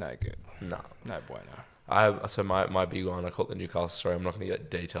 no good, No. no bueno. So my big one, I call it the Newcastle story. I'm not going to get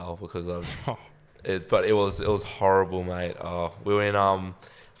detail because of it, but it was horrible, mate. We were in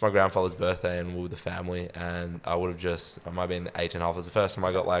my grandfather's birthday and we were with the family, and I might have been 8 and a half. It was the first time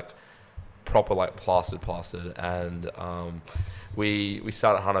I got like proper like plastered, and we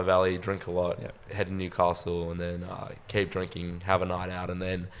start at Hunter Valley, drink a lot, head to Newcastle, and then keep drinking, have a night out, and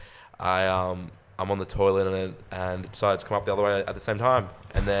then I'm on the toilet and decided to come up the other way at the same time,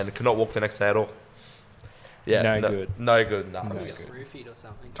 and then could not walk the next day at all. Yeah, No good. No good. No. you No got good. roofied or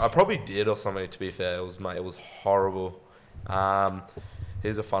something. I probably did or something. To be fair, it was horrible.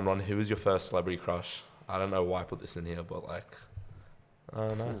 Here's a fun one. Who was your first celebrity crush? I don't know why I put this in here, but like, I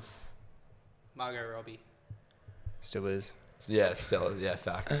don't know. Margot Robbie. Still is. Yeah, still, yeah,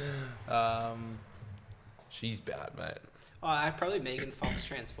 facts. She's bad, mate. Oh, I'd probably Megan Fox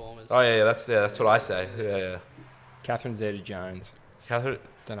Transformers. Oh yeah, that's what I say. Yeah. Catherine Zeta-Jones. Catherine.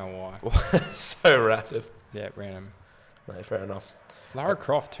 Don't know why. So random. Yeah, random. Mate, fair enough. Lara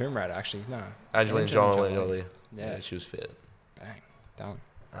Croft, Tomb Raider, actually. No. Angelina Jolie. Yeah, she was fit. Bang. Done.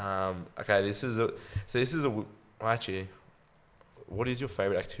 Okay, this is a. Well, actually, what is your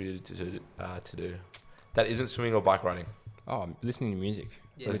favorite activity to do? That isn't swimming or bike riding. Oh, listening to music.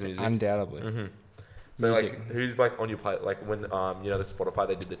 Yeah. Listening to music. Undoubtedly. Mm-hmm. So Music. like, who's like on your play? Like when the Spotify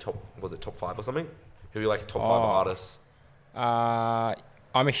they did the top, was it top 5 or something? Who are like top 5 artists?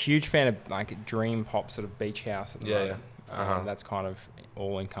 I'm a huge fan of like dream pop, sort of beach house. At the moment. That's kind of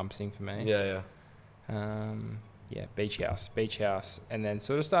all encompassing for me. Yeah. Yeah, beach house, and then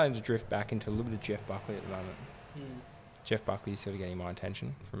sort of starting to drift back into a little bit of Jeff Buckley at the moment. Jeff Buckley's sort of getting my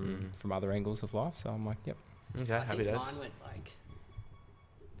attention from other angles of life, so I'm like, yep. Okay, I happy think days. mine went like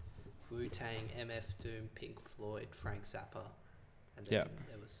Wu-Tang, MF Doom, Pink Floyd, Frank Zappa, and then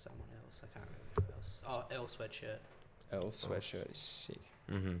there was someone else. I can't remember who else. Oh, Earl Sweatshirt. Earl Sweatshirt is sick.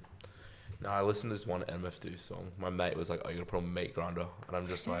 Mm-hmm. No, I listened to this one MF Doom song. My mate was like, "Oh, you gotta put on Meat Grinder," and I'm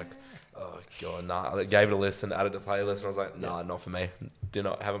just like, "Oh god, nah." I gave it a listen, added to the playlist, and I was like, "Nah, not for me."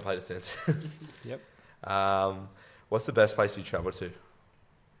 Haven't played it since. Yep. What's the best place you travel to?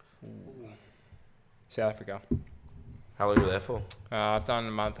 South Africa. How long were you there for? I've done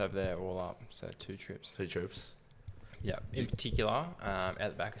a month over there all up, so 2 trips. 2 trips. Yeah. In particular, out the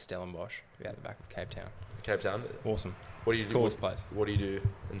back of Stellenbosch, out the back of Cape Town. Cape Town. Awesome. What do you do? Coolest place. What do you do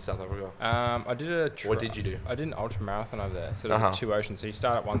in South Africa? I did what did you do? I did an ultra marathon over there, sort of 2 oceans. So you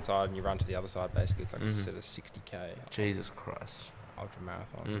start at one side and you run to the other side. Basically, it's like a sort of 60k. Jesus Christ. Ultra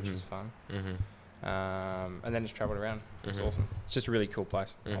marathon, which was fun. And then just travelled around. It was awesome. It's just a really cool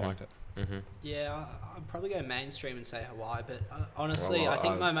place. I liked it. Yeah, I'd probably go mainstream and say Hawaii, but honestly, I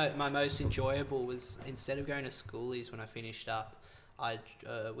think my most enjoyable was, instead of going to schoolies when I finished up,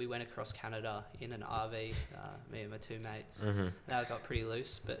 we went across Canada in an RV, me and my 2 mates. That got pretty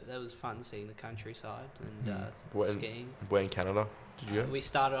loose, but that was fun seeing the countryside and skiing. Where in Canada did you go? We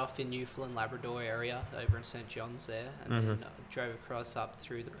started off in Newfoundland, Labrador area, over in St. John's there, and then drove across up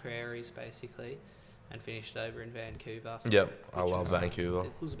through the prairies, basically, and finished over in Vancouver. Yep, I love Vancouver.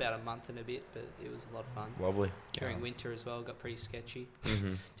 It was about a month and a bit, but it was a lot of fun. Lovely. During winter as well, got pretty sketchy.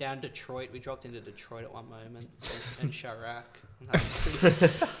 Down Detroit, we dropped into Detroit at one moment, and Chirac.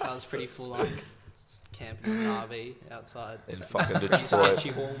 That was pretty full on. Just camping in an RV outside. In fucking Pretty Detroit.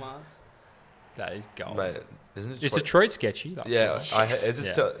 sketchy Walmarts. That is gold. Mate, isn't Detroit? Is Detroit sketchy? Like,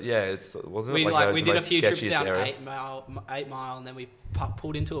 wasn't We it like we did a few trips down area? 8 Mile, and then we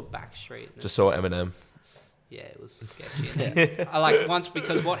pulled into a back street. Just saw Eminem. Yeah, it was sketchy. And then I like once,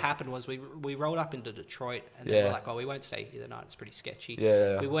 because what happened was we rolled up into Detroit, and then we're like, oh, we won't stay here the night. It's pretty sketchy.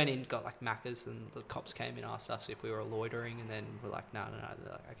 Yeah. We went in, got like Macca's, and the cops came in, asked us if we were loitering, and then we're like, no.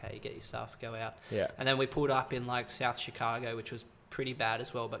 They're like, okay, you get your stuff, go out. Yeah. And then we pulled up in like South Chicago, which was pretty bad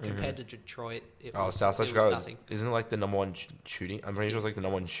as well, but compared to Detroit, South Chicago isn't it like the number 1 shooting? I'm pretty sure it's like the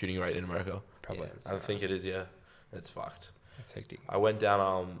number 1 shooting rate in America. Probably. Yeah, I think it is. Yeah, it's fucked. That's hectic. I went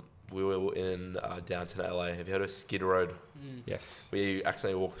down. We were in downtown LA. Have you heard of Skid Road? Yes. We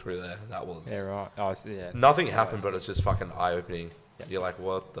accidentally walked through there. That was right. Oh, yeah. Nothing happened, but it's just fucking eye opening. Yeah. You're like,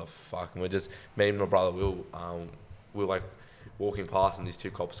 what the fuck? And me and my brother, we were like walking past, and these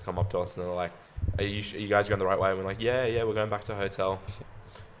 2 cops come up to us, and they're like, are you guys going the right way? And we're like, yeah, we're going back to a hotel.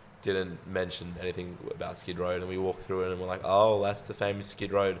 Didn't mention anything about Skid Road, and we walked through it, and we're like, oh, that's the famous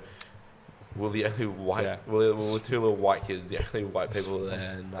Skid Road. We're the only white. We're 2 little white kids, the only white people there,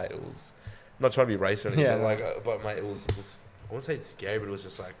 and mate, it was. I'm not trying to be racist or anything, but mate, it was. I wouldn't say it's scary, but it was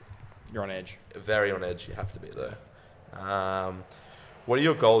just like. You're on edge. Very on edge. You have to be though. What are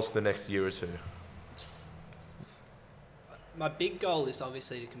your goals for the next year or 2? My big goal is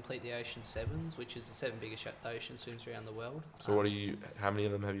obviously to complete the Ocean Sevens, which is the 7 biggest ocean swims around the world. So how many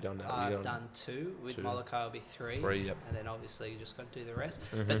of them have you done now? I've done 2. With Molokai will be 3. 3, yep. And then obviously you just got to do the rest.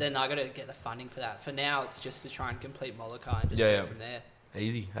 But then I got to get the funding for that. For now, it's just to try and complete Molokai and just go from there.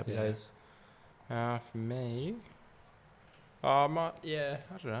 Easy. Happy days. For me, I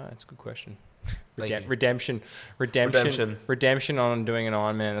don't know. It's a good question. Redemption on doing an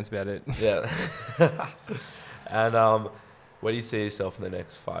Ironman. That's about it. Yeah. And where do you see yourself in the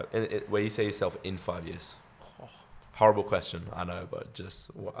next 5? Where do you see yourself in 5 years? Horrible question, I know, but just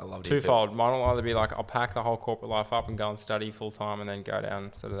I love it. Twofold. Mine will either be like I'll pack the whole corporate life up and go and study full time, and then go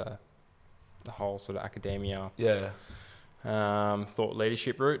down sort of the whole sort of academia. Yeah. thought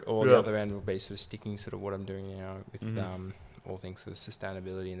leadership route, or the other end will be sort of sticking sort of what I'm doing now with all things sort of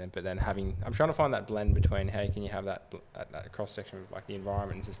sustainability, and then I'm trying to find that blend between how can you have that cross section of like the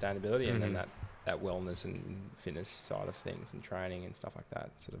environment and sustainability, and then that wellness and fitness side of things and training and stuff like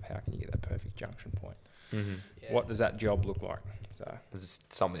that. Sort of how can you get that perfect junction point? What does that job look like? So there's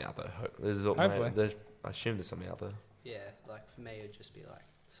something out there. Hopefully. I assume there's something out there. Yeah, like for me, it would just be like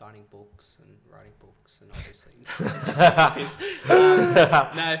signing books and writing books, and obviously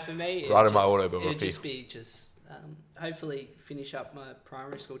no, for me, writing my autobiography. It'd just be hopefully finish up my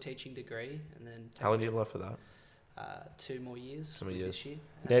primary school teaching degree, and then how long do you have left for that? 2 more years. This year.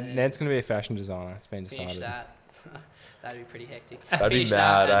 Ned's going to be a fashion designer. It's been decided. Finish that. That'd be pretty hectic. That'd be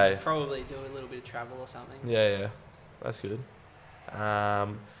mad, and probably do a little bit of travel or something. Yeah, that's good.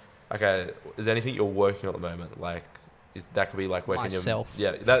 Okay, is there anything you're working on at the moment? Like, that could be like working myself.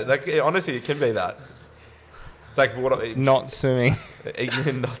 That honestly, it can be that. It's like not swimming.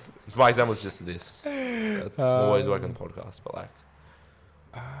 My example was just this. I'm always working on the podcast, but like,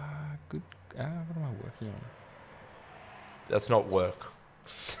 good. What am I working on? That's not work.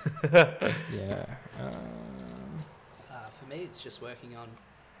 Yeah. For me, it's just working on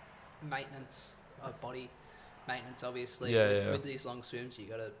maintenance of body. Maintenance, obviously. With these long swims, you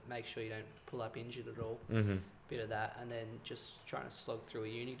got to make sure you don't pull up injured at all. Bit of that, and then just trying to slog through a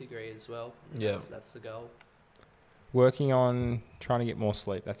uni degree as well. That's the goal. Working on trying to get more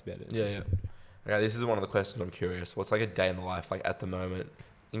sleep. That's about it. Yeah. Okay, this is one of the questions I'm curious. What's like a day in the life like at the moment?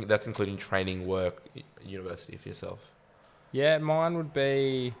 That's including training, work, university for yourself. Yeah, mine would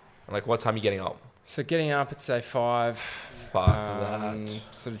be... And like, what time are you getting up? So getting up at, say, 5. Fuck that.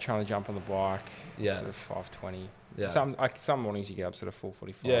 Sort of trying to jump on the bike. Yeah. Sort of 5:20. Yeah. Some mornings you get up sort of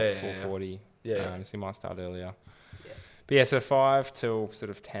 4:45, 4:40. Yeah. So you might start earlier. Yeah. But yeah, so 5 till sort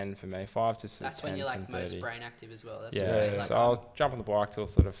of 10 for me. 5 to sort That's of 10, when you're like 10:30. most brain active as well. That's Like so I'll jump on the bike till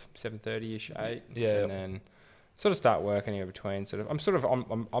sort of 7:30ish, 8. Yeah. And then sort of start working in between. I'm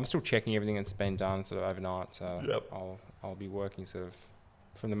still checking everything that's been done sort of overnight. So I'll be working sort of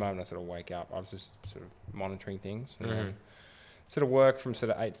from the moment I sort of wake up. I was just sort of monitoring things, and then sort of work from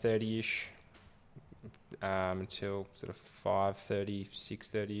sort of 8:30ish until sort of 5:30,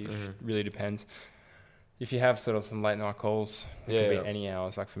 6:30ish. Really depends. If you have sort of some late night calls, it could be any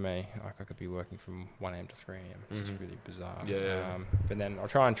hours. Like for me, like I could be working from 1 a.m. to 3 a.m. It's just really bizarre. But then I'll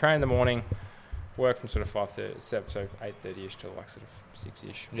try and train in the morning. Work from sort of 5:30, so 8:30ish till like sort of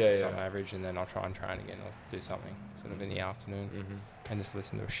 6ish, on average, and then I'll try and train again or do something sort of in the afternoon, and just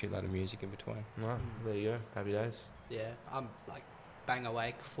listen to a shitload of music in between. Right, there you go. Happy days. Yeah, I'm like bang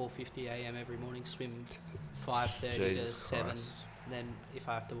awake, 4:50 a.m. every morning, swim 5:30 to 7. Then if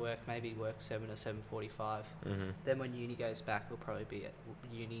I have to work, maybe work 7 to 7:45. Then when uni goes back, we'll probably be at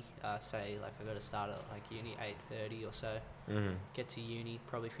uni. Say like I got to start at like uni 8:30 or so. Get to uni,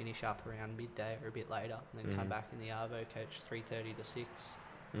 probably finish up around midday or a bit later, and then come back in the Arvo, coach 3:30 to 6,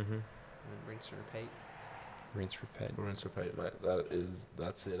 and then rinse and repeat. Rinse, repeat, mate.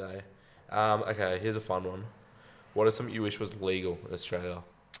 That's it, eh? Okay, here's a fun one. What is something you wish was legal in Australia?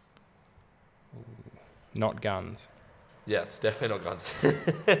 Not guns. Yeah, it's definitely not guns.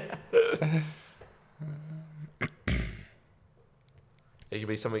 It could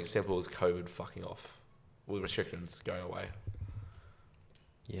be something simple as COVID fucking off, with restrictions going away.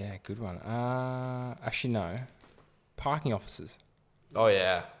 Yeah, good one. Actually, no. Parking officers. Oh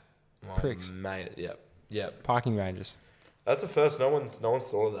yeah, Pricks. Mate. Yep. Parking ranges. That's the first. No one's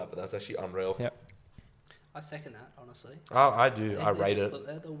thought of that, but that's actually unreal. Yep. I second that, honestly. Oh, I do. I rate it.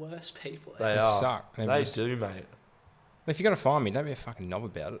 They're the worst people. They suck. They do, mate. If you're gonna find me, don't be a fucking knob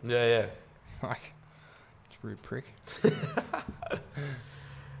about it. Yeah. Like, it's a rude prick.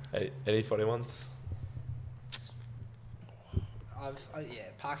 Hey, any funny ones?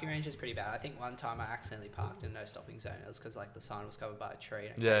 Parking range is pretty bad. I think one time I accidentally parked in no stopping zone. It was because like the sign was covered by a tree.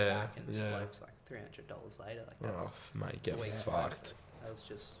 And I came back and this bloke's like $300 later. Like that's mate, get fucked. That was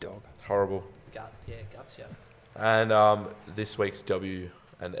just dog. Horrible. Guts. Yeah. And this week's W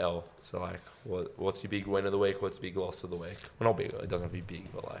and L. So like, what's your big win of the week? What's your big loss of the week? Well, not big. It doesn't have to be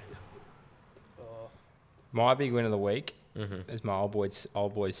big, but like. My big win of the week is my old boy's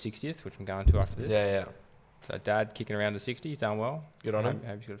 60th, which I'm going to after this. Yeah. So Dad kicking around to 60, he's done well. Good on him. I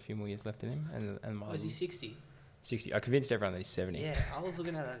hope he's got a few more years left in him. And my is he 60? 60. I convinced everyone that he's 70. Yeah, I was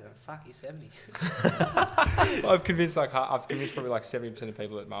looking at that going, fuck, he's 70. I've convinced probably like 70% of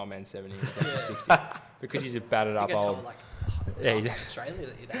people that my old man's 70 and he's like 60. Because he's a battered up old... Told, like, he's Australia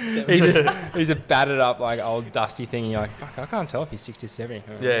that you're 70. he's a battered up like old dusty thing and you're like, fuck, I can't tell if he's 60 or 70.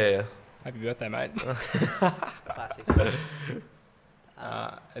 Yeah. Happy birthday, mate. Classic.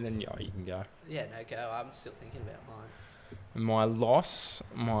 And then you can go. Yeah, no, go. I'm still thinking about mine.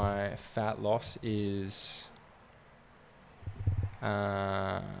 My fat loss is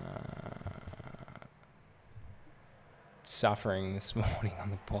suffering this morning on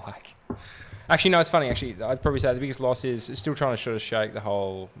the bike. Actually, no, it's funny. Actually, I'd probably say the biggest loss is still trying to sort of shake the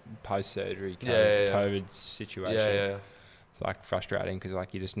whole post-surgery COVID situation. Yeah. It's like frustrating because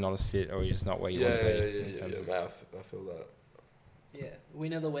like you're just not as fit or you're just not where you want to be. Yeah. I feel that. Yeah,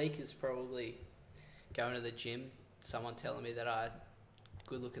 win of the week is probably going to the gym. Someone telling me that I had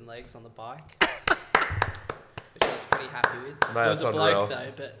good-looking legs on the bike, which I was pretty happy with. Mate, it was a bloke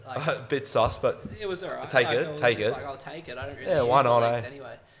though, but like a bit sus, but it was alright. Take like, it. Like, I'll take it. I don't really use why not, my legs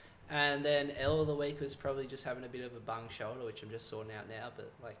anyway. And then L of the week was probably just having a bit of a bung shoulder, which I'm just sorting out now.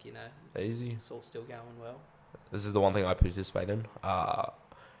 But like easy. It's all still going well. This is the one thing I participate in.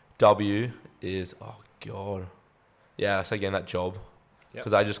 W is so getting that job.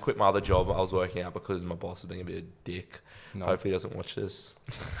 Because I just quit my other job. I was working out because my boss is being a bit of a dick. No. Hopefully he doesn't watch this.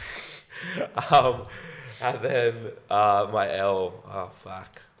 And then my L. Oh,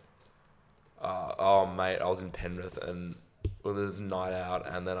 fuck. Mate, I was in Penrith and there was a night out.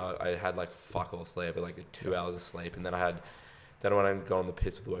 And then I had like fuck all sleep. Like 2 hours of sleep. And then I went and got on the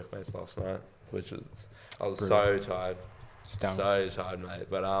piss with workmates last night. I was so tired. So tired, mate.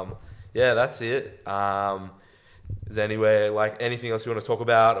 But that's it. Is there anywhere, like anything else you want to talk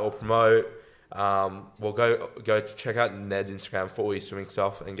about or promote? Well, go check out Ned's Instagram for all his swimming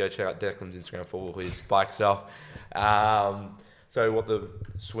stuff and go check out Declan's Instagram for all his bike stuff. So what the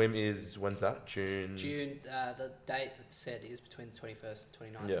swim is, when's that? June? The date that's set is between the 21st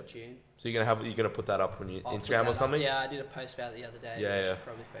and 29th of June. So you're gonna put that up on your Instagram or something? Yeah, I did a post about it the other day. I should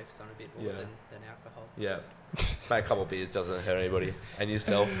probably focus on a bit more than alcohol. Yeah. Mate, a couple of beers doesn't hurt anybody. And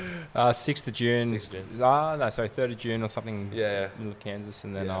yourself? 6th of June. 3rd of June or something. Yeah. Middle of Kansas,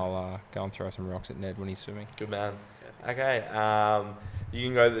 and then I'll go and throw some rocks at Ned when he's swimming. Good man. Perfect. Okay. You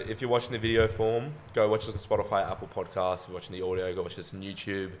can go, if you're watching the video form, go watch us on Spotify, Apple Podcasts. If you're watching the audio, go watch us on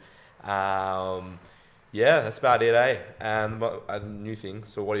YouTube. That's about it, eh? And a new thing.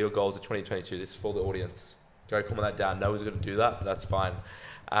 So what are your goals of 2022? This is for the audience. Go comment that down. No one's going to do that, but that's fine.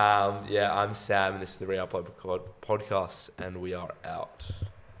 I'm Sam, and this is the Reupload podcast, and we are out.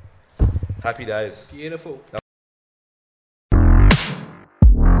 Happy days. Beautiful.